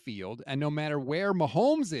runs on the field, and no matter where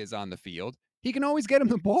Mahomes is on the field, he can always get him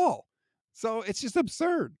the ball. So, it's just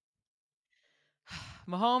absurd.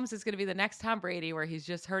 Mahomes is gonna be the next Tom Brady where he's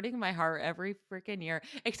just hurting my heart every freaking year.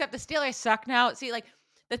 Except the Steelers suck now. See, like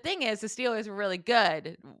the thing is, the Steelers were really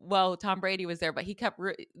good. Well, Tom Brady was there, but he kept.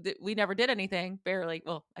 We never did anything. Barely.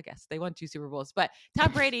 Well, I guess they won 2 Super Bowls, but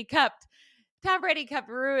Tom Brady kept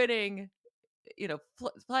ruining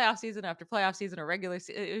playoff season after playoff season or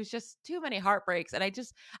it was just too many heartbreaks. And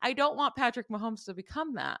I don't want Patrick Mahomes to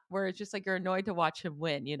become that, where it's just like you're annoyed to watch him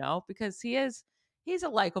win, because he's a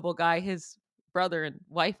likable guy. His brother and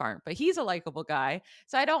wife aren't, but he's a likable guy.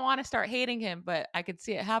 So I don't want to start hating him, but I could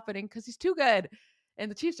see it happening because he's too good. And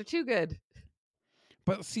the Chiefs are too good.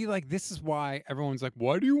 But see, like, this is why everyone's like,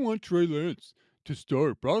 why do you want Trey Lance to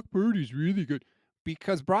start? Brock Purdy's really good.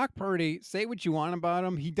 Because Brock Purdy, say what you want about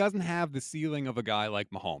him, he doesn't have the ceiling of a guy like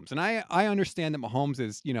Mahomes. And I understand that Mahomes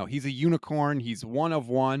is, he's a unicorn, he's one of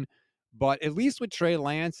one. But at least with Trey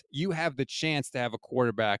Lance, you have the chance to have a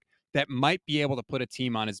quarterback that might be able to put a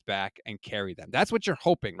team on his back and carry them. That's what you're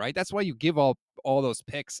hoping, right? That's why you give all those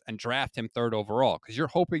picks and draft him third overall, because you're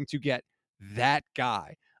hoping to get that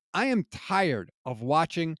guy. I am tired of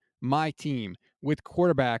watching my team with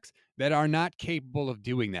quarterbacks that are not capable of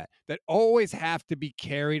doing that, that always have to be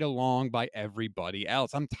carried along by everybody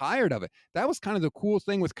else. I'm tired of it. That was kind of the cool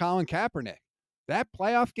thing with Colin Kaepernick. That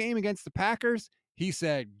playoff game against the Packers, he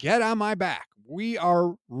said, "Get on my back. We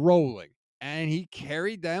are rolling." And he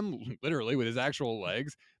carried them literally with his actual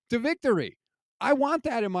legs to victory. I want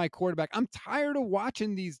that in my quarterback. I'm tired of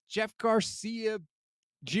watching these Jeff Garcia,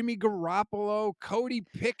 Jimmy Garoppolo, Cody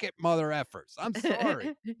Pickett mother effers. I'm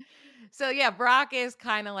sorry. So yeah, Brock is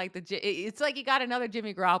kind of like it's like you got another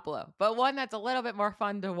Jimmy Garoppolo, but one that's a little bit more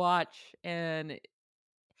fun to watch. And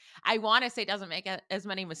I wanna say doesn't make as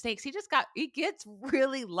many mistakes. He gets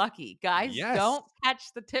really lucky. Guys Yes. don't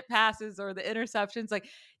catch the tip passes or the interceptions, like,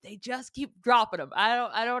 they just keep dropping them.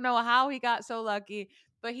 I don't know how he got so lucky,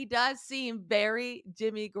 but he does seem very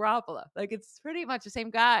Jimmy Garoppolo. Like, it's pretty much the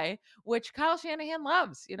same guy, which Kyle Shanahan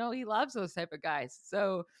loves. He loves those type of guys.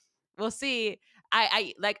 So, we'll see.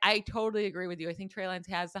 I totally agree with you. I think Trey Lance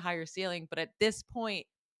has the higher ceiling, but at this point,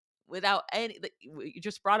 without any like, you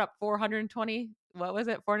just brought up 420, what was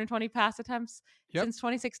it? 420 pass attempts Yep. since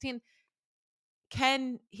 2016.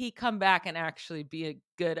 Can he come back and actually be a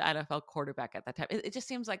good NFL quarterback at that time? It just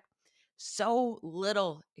seems like so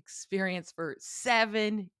little experience for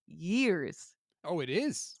 7 years. Oh, it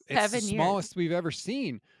is. It's the 7 years. smallest we've ever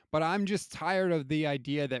seen. But I'm just tired of the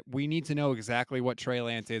idea that we need to know exactly what Trey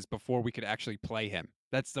Lance is before we could actually play him.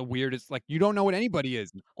 That's the weirdest. Like, you don't know what anybody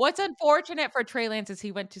is. What's unfortunate for Trey Lance is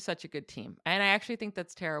he went to such a good team, and I actually think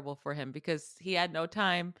that's terrible for him because he had no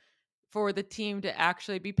time for the team to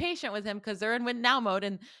actually be patient with him because 'cause they're in win now mode,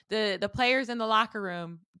 and the players in the locker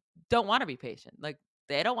room don't wanna be patient. Like,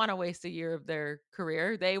 they don't wanna waste a year of their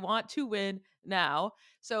career. They want to win now.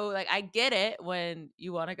 So, like, I get it when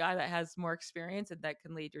you want a guy that has more experience and that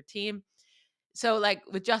can lead your team. So, like,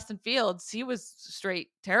 with Justin Fields, he was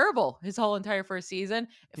straight terrible his whole entire first season.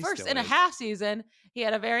 He First still and a is. half season, he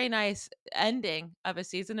had a very nice ending of a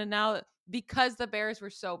season, and now because the Bears were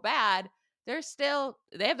so bad, they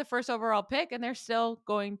have the first overall pick, and they're still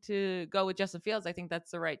going to go with Justin Fields. I think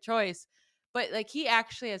that's the right choice. But, like, he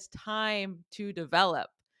actually has time to develop.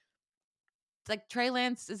 It's like Trey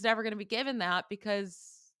Lance is never gonna be given that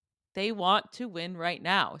because they want to win right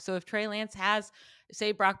now. So if Trey Lance has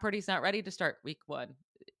say Brock Purdy's not ready to start week 1,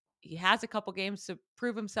 he has a couple games to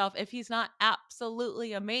prove himself. If he's not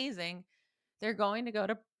absolutely amazing, they're going to go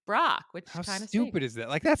to Brock, which How kinda stupid stinks. is that?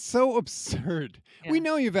 Like, that's so absurd. We Yeah.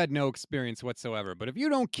 know you've had no experience whatsoever, but if you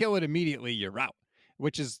don't kill it immediately, you're out,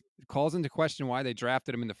 which is calls into question why they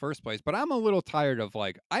drafted him in the first place. But I'm a little tired of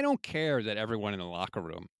like, I don't care that everyone in the locker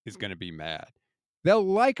room is going to be mad. They'll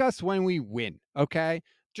like us when we win, okay?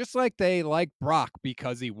 Just like they like Brock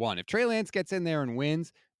because he won. If Trey Lance gets in there and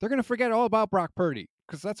wins, they're going to forget all about Brock Purdy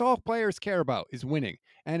because that's all players care about is winning.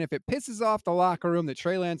 And if it pisses off the locker room that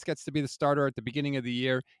Trey Lance gets to be the starter at the beginning of the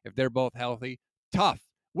year, if they're both healthy, tough.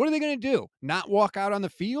 What are they going to do? Not walk out on the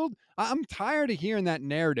field? I'm tired of hearing that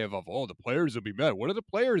narrative of, oh, the players will be mad. What do the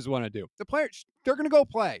players want to do? The players, they're going to go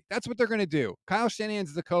play. That's what they're going to do. Kyle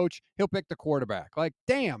Shanahan's the coach. He'll pick the quarterback. Like,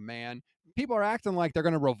 damn, man. People are acting like they're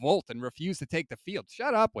going to revolt and refuse to take the field.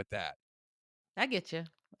 Shut up with that. I get you.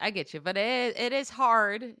 I get you, but it is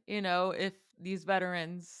hard, if these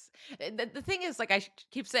veterans the thing is, like,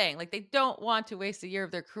 keep saying, like, they don't want to waste a year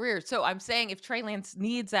of their career. So I'm saying if Trey Lance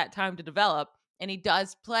needs that time to develop and he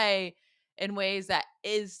does play in ways that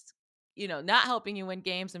is, not helping you win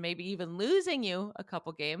games and maybe even losing you a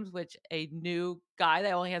couple games, which a new guy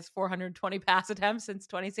that only has 420 pass attempts since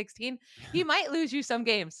 2016, he might lose you some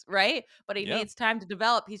games, right? But he Yeah. needs time to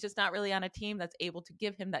develop. He's just not really on a team that's able to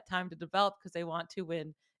give him that time to develop because they want to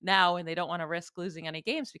win now and they don't want to risk losing any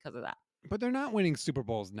games because of that. But they're not winning Super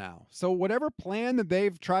Bowls now. So whatever plan that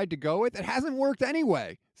they've tried to go with, it hasn't worked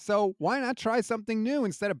anyway. So why not try something new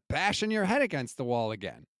instead of bashing your head against the wall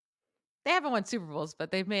again? They haven't won Super Bowls,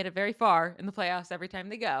 but they've made it very far in the playoffs every time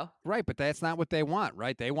they go. Right, but that's not what they want,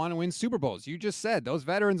 right? They want to win Super Bowls. You just said those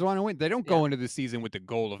veterans want to win. They don't Yeah. go into the season with the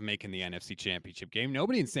goal of making the NFC Championship game.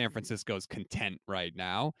 Nobody in San Francisco is content right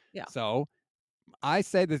now. Yeah. So I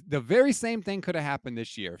say that the very same thing could have happened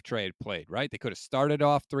this year if Trey had played, right? They could have started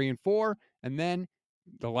off 3-4, and then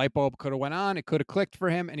the light bulb could have went on. It could have clicked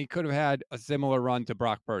for him, and he could have had a similar run to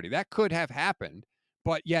Brock Purdy. That could have happened.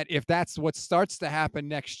 But yet, if that's what starts to happen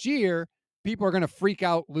next year, people are going to freak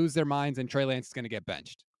out, lose their minds, and Trey Lance is going to get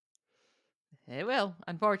benched. It will,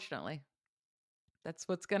 unfortunately. That's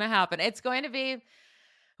what's going to happen. It's going to be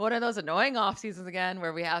one of those annoying off seasons again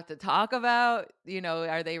where we have to talk about,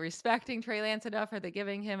 are they respecting Trey Lance enough? Are they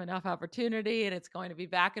giving him enough opportunity? And it's going to be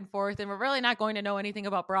back and forth. And we're really not going to know anything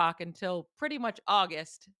about Brock until pretty much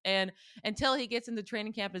August. And until he gets into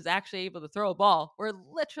training camp and is actually able to throw a ball, we're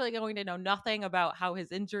literally going to know nothing about how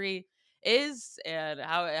his injury is and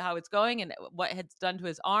how it's going and what it's done to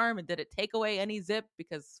his arm and did it take away any zip,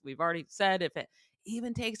 because we've already said if it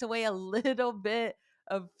even takes away a little bit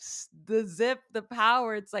of the zip, the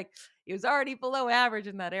power. It's like he was already below average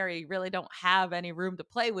in that area. You really don't have any room to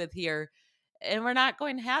play with here. And we're not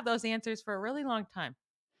going to have those answers for a really long time.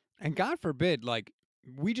 And God forbid, like,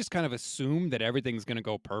 we just kind of assume that everything's going to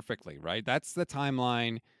go perfectly, right? That's the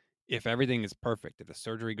timeline. if everything is perfect, if the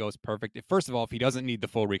surgery goes perfect, if first of all, if he doesn't need the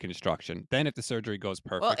full reconstruction, then if the surgery goes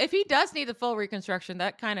Well, perfect, if he does need the full reconstruction,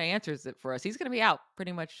 that kinda answers it for us. He's gonna be out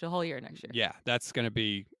pretty much the whole year next year. yeah, that's gonna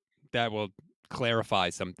be that will clarify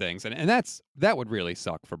some things, and that would really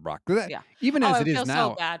suck for Brock. That Yeah. even Oh, as I it is feel so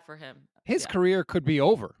now, bad for him. his Yeah. career could be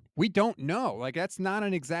over. We don't know. Like, that's not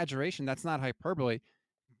an exaggeration. That's not hyperbole.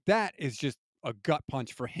 That is just a gut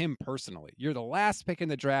punch for him personally. You're the last pick in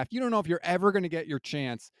the draft. You don't know if you're ever going to get your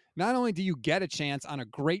chance. Not only do you get a chance on a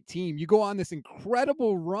great team, you go on this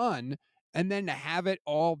incredible run, and then to have it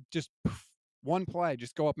all just poof, one play,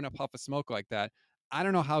 just go up in a puff of smoke like that. I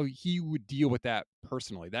don't know how he would deal with that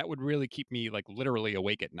personally. That would really keep me like literally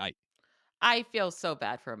awake at night. I feel so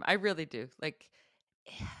bad for him. I really do.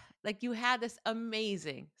 Like you had this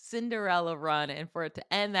amazing Cinderella run and for it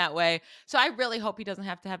to end that way. So I really hope he doesn't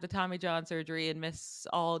have to have the Tommy John surgery and miss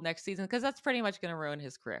all next season because that's pretty much going to ruin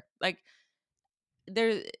his career. Like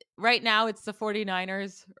there right now it's the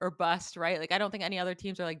 49ers or bust, right? Like I don't think any other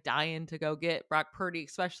teams are like dying to go get Brock Purdy,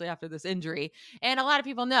 especially after this injury. And a lot of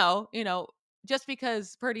people know, just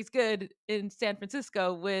because Purdy's good in San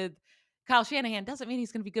Francisco with Kyle Shanahan doesn't mean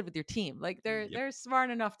he's going to be good with your team. Like Yep. they're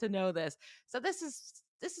smart enough to know this. So this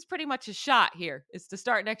is pretty much a shot here. Is to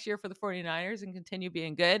start next year for the 49ers and continue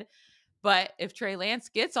being good. But if Trey Lance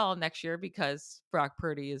gets all next year because Brock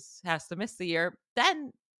Purdy has to miss the year,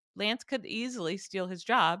 then Lance could easily steal his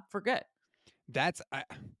job for good. That's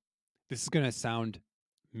this is going to sound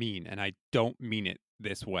mean, and I don't mean it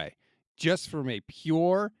this way. Just from a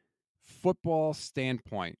pure football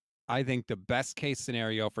standpoint, I think the best case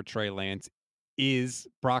scenario for Trey Lance is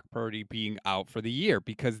Brock Purdy being out for the year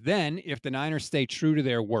because then if the Niners stay true to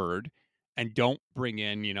their word and don't bring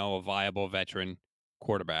in, a viable veteran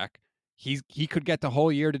quarterback, he could get the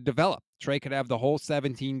whole year to develop. Trey could have the whole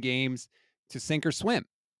 17 games to sink or swim.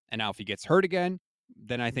 And now if he gets hurt again,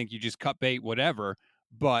 then I think you just cut bait whatever,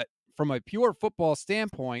 but from a pure football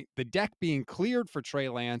standpoint, the deck being cleared for Trey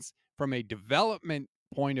Lance from a development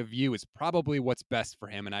point of view is probably what's best for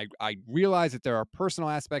him. And I realize that there are personal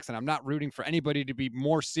aspects, and I'm not rooting for anybody to be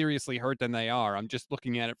more seriously hurt than they are. I'm just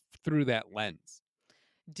looking at it through that lens.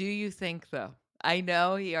 Do you think though? I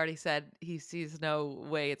know he already said he sees no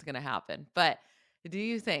way it's going to happen, but do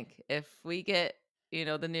you think if we get,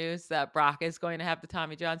 the news that Brock is going to have the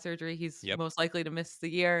Tommy John surgery, he's Yep. most likely to miss the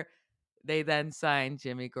year, they then sign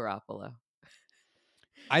Jimmy Garoppolo?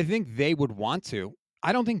 I think they would want to.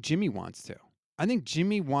 I don't think Jimmy wants to. I think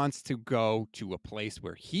Jimmy wants to go to a place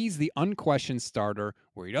where he's the unquestioned starter,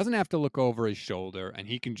 where he doesn't have to look over his shoulder and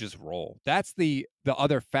he can just roll. That's the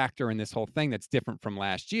other factor in this whole thing that's different from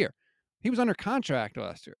last year. He was under contract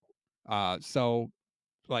last year. So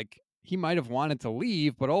like he might have wanted to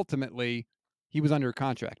leave, but ultimately he was under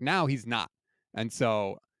contract. Now he's not. And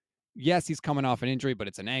so yes, he's coming off an injury, but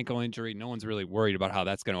it's an ankle injury. No one's really worried about how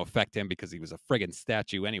that's going to affect him because he was a friggin'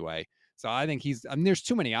 statue anyway. So I think there's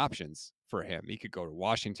too many options for him. He could go to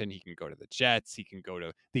Washington. He can go to the Jets. He can go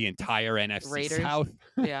to the entire NFC Raiders? South.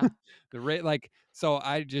 Yeah. The rate, like, so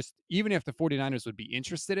I just, even if the 49ers would be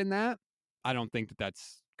interested in that, I don't think that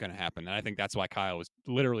that's going to happen. And I think that's why Kyle was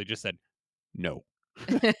literally just said no.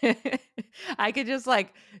 I could just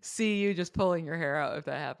like see you just pulling your hair out if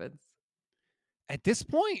that happens. At this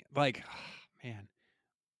point, like, man,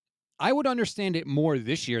 I would understand it more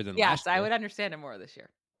this year than last Yes, I year. would understand it more this year.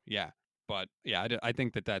 Yeah, but yeah, I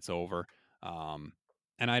think that that's over. Um,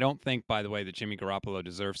 and I don't think, by the way, that Jimmy Garoppolo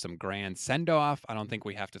deserves some grand send off. I don't think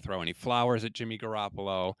we have to throw any flowers at Jimmy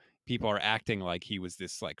Garoppolo. People are acting like he was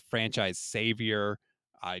this like franchise savior.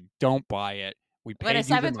 I don't buy it. We When a paid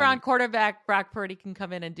you the 7th money. round quarterback, Brock Purdy, can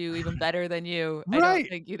come in and do even better than you, I don't Right.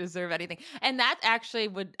 think you deserve anything. And that actually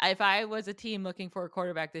would if I was a team looking for a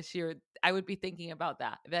quarterback this year, I would be thinking about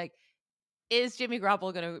that. Like, is Jimmy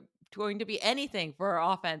Garoppolo going to be anything for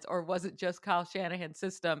our offense, or was it just Kyle Shanahan's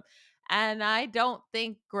system? And I don't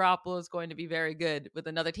think Garoppolo is going to be very good with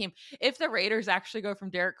another team. If the Raiders actually go from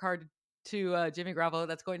Derek Carr to Jimmy Garoppolo,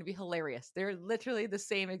 that's going to be hilarious. They're literally the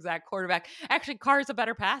same exact quarterback. Actually, Carr is a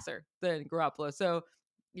better passer than Garoppolo, so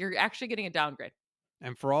you're actually getting a downgrade.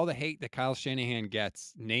 And for all the hate that Kyle Shanahan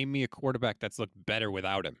gets, name me a quarterback that's looked better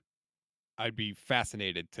without him. I'd be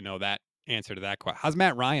fascinated to know that answer to that question. How's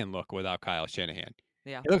Matt Ryan look without Kyle Shanahan?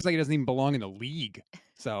 Yeah. He looks like he doesn't even belong in the league.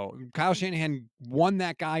 So Kyle Shanahan won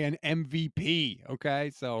that guy an MVP.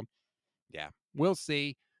 Okay. So yeah, we'll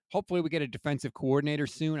see. Hopefully we get a defensive coordinator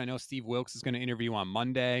soon. I know Steve Wilkes is going to interview on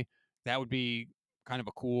Monday. That would be kind of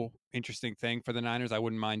a cool, interesting thing for the Niners. I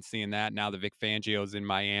wouldn't mind seeing that now that Vic Fangio's in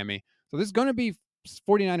Miami. So this is going to be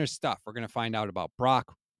 49ers stuff. We're going to find out about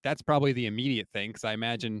Brock. That's probably the immediate thing because I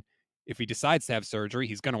imagine If he decides to have surgery,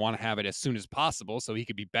 he's going to want to have it as soon as possible so he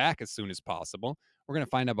could be back as soon as possible. We're going to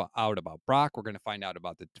find out about Brock. We're going to find out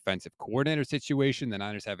about the defensive coordinator situation. The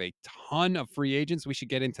Niners have a ton of free agents. We should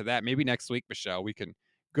get into that maybe next week, Michelle. We can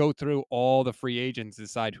go through all the free agents,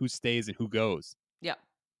 decide who stays and who goes. Yep.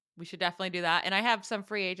 We should definitely do that. And I have some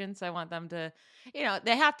free agents. I want them to,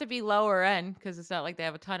 they have to be lower end because it's not like they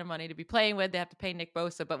have a ton of money to be playing with. They have to pay Nick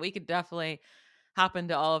Bosa, but we could definitely hop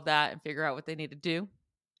into all of that and figure out what they need to do.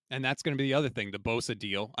 And that's going to be the other thing, the Bosa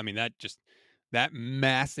deal. I mean, that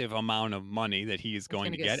massive amount of money that he is It's going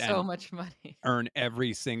going to to get get so and much money. earn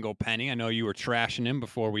every single penny. I know you were trashing him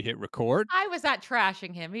before we hit record. I was not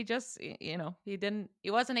trashing him. He just, he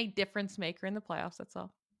wasn't a difference maker in the playoffs. That's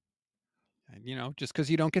all. And, just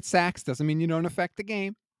because you don't get sacks doesn't mean you don't affect the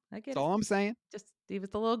game. I That's get it. all I'm saying. Just he was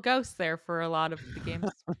the little ghost there for a lot of the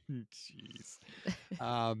games. Jeez.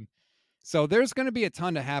 Um, so there's going to be a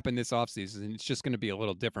ton to happen this offseason, and it's just going to be a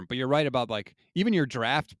little different. But you're right about like even your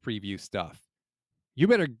draft preview stuff. You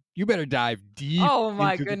better you better dive deep Oh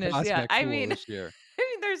my into the goodness, yeah. prospect pool this year.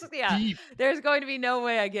 Deep. There's going to be no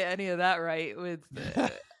way I get any of that right with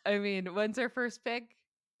when's their first pick?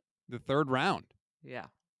 The third round. Yeah.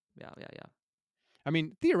 Yeah, yeah, yeah. I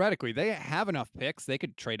mean, theoretically, they have enough picks. They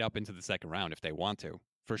could trade up into the second round if they want to,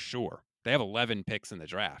 for sure. They have 11 picks in the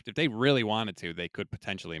draft. If they really wanted to, they could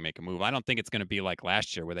potentially make a move. I don't think it's going to be like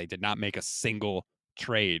last year where they did not make a single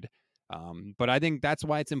trade. But I think that's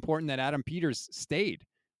why it's important that Adam Peters stayed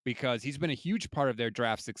because he's been a huge part of their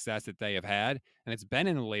draft success that they have had. And it's been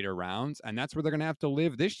in the later rounds. And that's where they're going to have to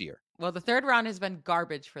live this year. Well, the 3rd round has been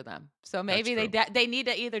garbage for them. So That's maybe true. they need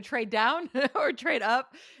to either trade down or trade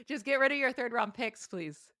up. Just get rid of your 3rd round picks,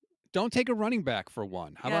 please. Don't take a running back for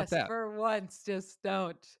one. How about Yes, that? for once, just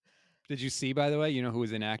don't. Did you see, by the way, who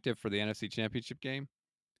was inactive for the NFC Championship game?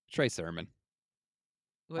 Trey Sermon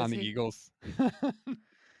on Was the he? Eagles.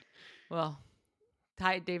 Well,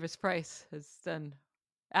 Ty Davis Price has done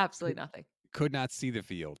absolutely nothing. Could not see the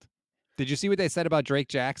field. Did you see what they said about Drake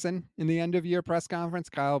Jackson in the end of year press conference?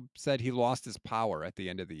 Kyle said he lost his power at the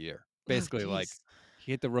end of the year. Oh, Basically, like jeez.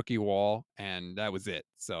 he hit the rookie wall and that was it.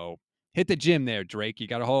 So hit the gym there, Drake. You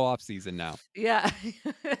got a whole off season now. Yeah.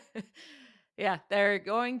 Yeah, they're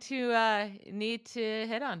going to, need to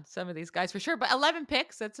hit on some of these guys for sure, but 11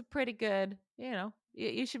 picks, that's a pretty good,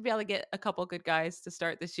 you should be able to get a couple good guys to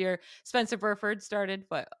start this year. Spencer Burford started,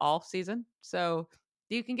 all season? So,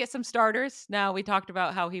 you can get some starters. Now, we talked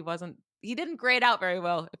about how he didn't grade out very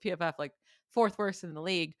well at PFF, like, 4th worst in the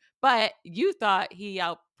league, but you thought he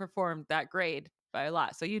outperformed that grade by a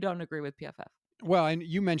lot, so you don't agree with PFF. Well, and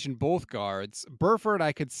you mentioned both guards. Burford,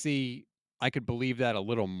 I could believe that a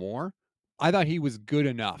little more. I thought he was good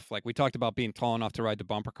enough. Like we talked about being tall enough to ride the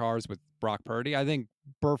bumper cars with Brock Purdy. I think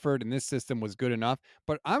Burford in this system was good enough,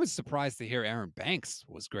 but I was surprised to hear Aaron Banks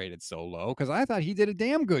was graded so low because I thought he did a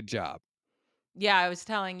damn good job. Yeah, I was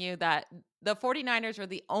telling you that the 49ers are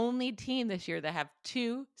the only team this year that have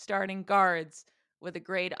 2 starting guards with a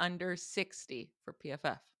grade under 60 for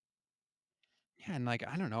PFF. Yeah, and like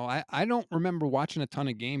I don't know, I don't remember watching a ton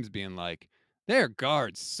of games being like their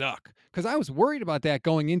guards suck because I was worried about that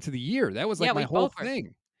going into the year. That was Yeah, like my we whole both were.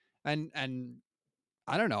 thing, and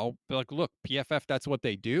I don't know, but like, look, PFF, that's what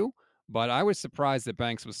they do. But I was surprised that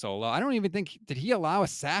Banks was so low. I don't even think did he allow a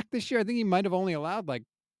sack this year? I think he might have only allowed like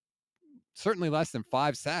certainly less than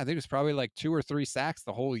 5 sacks. I think it was probably like 2 or 3 sacks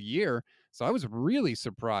the whole year. So I was really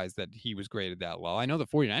surprised that he was graded that low. I know the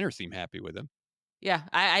 49ers seem happy with him. Yeah,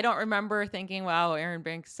 I don't remember thinking, "Wow, Aaron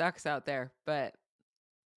Banks sucks out there," but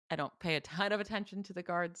I don't pay a ton of attention to the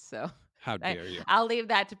guards, so How I dare you? I'll leave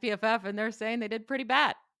that to PFF, and they're saying they did pretty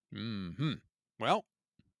bad. Well,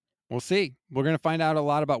 we'll see. We're going to find out a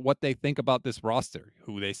lot about what they think about this roster,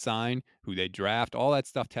 who they sign, who they draft. All that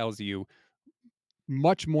stuff tells you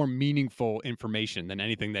much more meaningful information than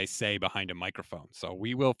anything they say behind a microphone. So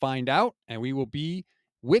we will find out and we will be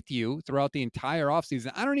with you throughout the entire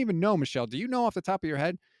offseason. I don't even know, Michelle. Do you know off the top of your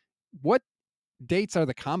head what dates are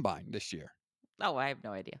the combine this year? Oh, I have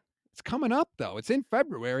no idea. It's coming up though. It's in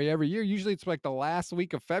February every year. Usually it's like the last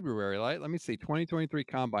week of February, right? Let me see. 2023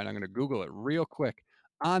 combine. I'm going to Google it real quick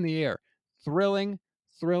on the air. Thrilling,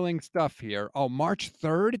 thrilling stuff here. Oh, March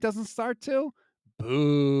 3rd, it doesn't start till?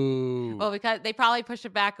 Boo. Well, because they probably pushed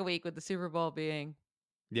it back a week with the Super Bowl being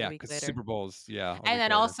a Yeah, week because later. Super Bowl's, yeah, a And week then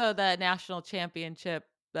later. also the national championship,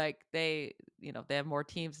 like they have more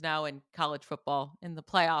teams now in college football in the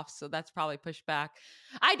playoffs, so that's probably pushed back.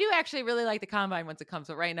 I do actually really like the combine once it comes,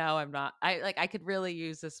 but right now I'm not. I could really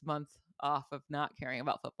use this month off of not caring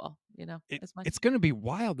about football, It as much. it's gonna be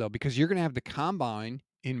wild though because you're gonna have the combine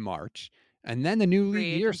in March. And then the new Free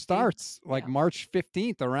league year agency. starts like Yeah. March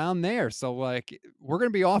 15th around there. So like we're going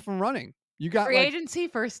to be off and running. You got Free like, agency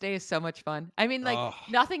first day is so much fun. I mean, like, oh,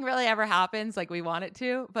 nothing really ever happens like we want it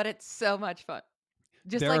to, but it's so much fun.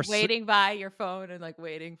 Just, there are like, waiting by your phone and, like,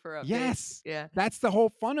 waiting for updates. yes, Yeah. that's the whole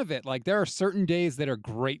fun of it. Like there are certain days that are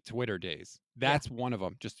great Twitter days. Yeah. That's one of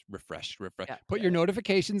them. Just refresh, refresh. Yeah. Put Yeah, your yeah.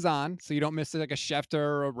 notifications on so you don't miss like a Schefter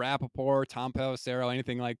or a Rappaport, Tom Pelissero,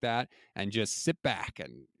 anything like that, and just sit back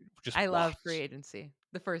and just I love free watch. agency.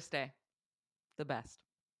 The first day, the best.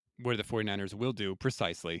 Where the 49ers will do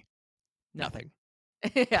precisely Nothing.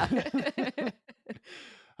 nothing. Yeah.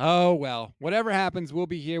 Oh, well, whatever happens, we'll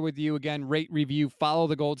be here with you again. Rate, review, follow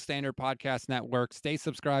the Gold Standard Podcast Network. Stay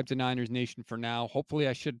subscribed to Niners Nation for now. Hopefully,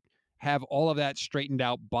 I should have all of that straightened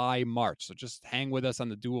out by March. So just hang with us on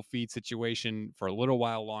the dual feed situation for a little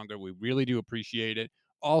while longer. We really do appreciate it.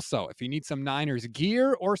 Also, if you need some Niners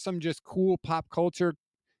gear or some just cool pop culture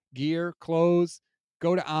gear, clothes,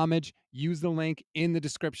 go to Homage. Use the link in the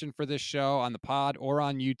description for this show on the pod or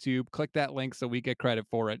on YouTube. Click that link so we get credit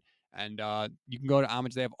for it. And you can go to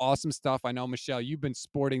Homage. They have awesome stuff. I know, Michelle, you've been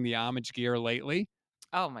sporting the Homage gear lately.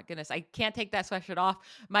 Oh my goodness, I can't take that sweatshirt off.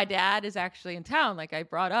 My dad is actually in town, like I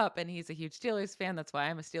brought up, and he's a huge Steelers fan. That's why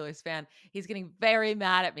I'm a Steelers fan. He's getting very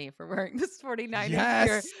mad at me for wearing this 49ers gear,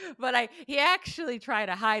 Yes. but he actually tried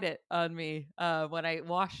to hide it on me when I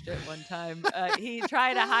washed it one time. He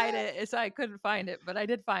tried to hide it so I couldn't find it, but I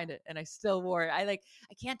did find it and I still wore it. I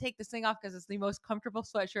can't take this thing off because it's the most comfortable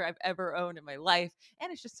sweatshirt I've ever owned in my life,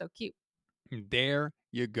 and it's just so cute. There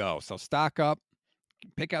you go. So stock up,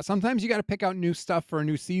 pick out. Sometimes you got to pick out new stuff for a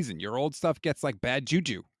new season. Your old stuff gets like bad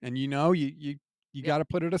juju, and you Yep. got to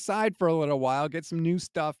put it aside for a little while, get some new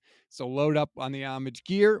stuff. So load up on the Homage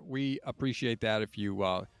gear. We appreciate that. If you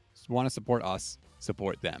want to support us,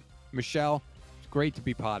 support them. Michelle, it's great to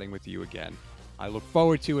be potting with you again. I look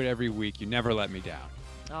forward to it every week. You never let me down.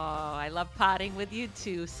 Oh, I love potting with you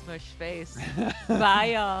too, Smush Face.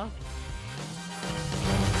 Bye, y'all.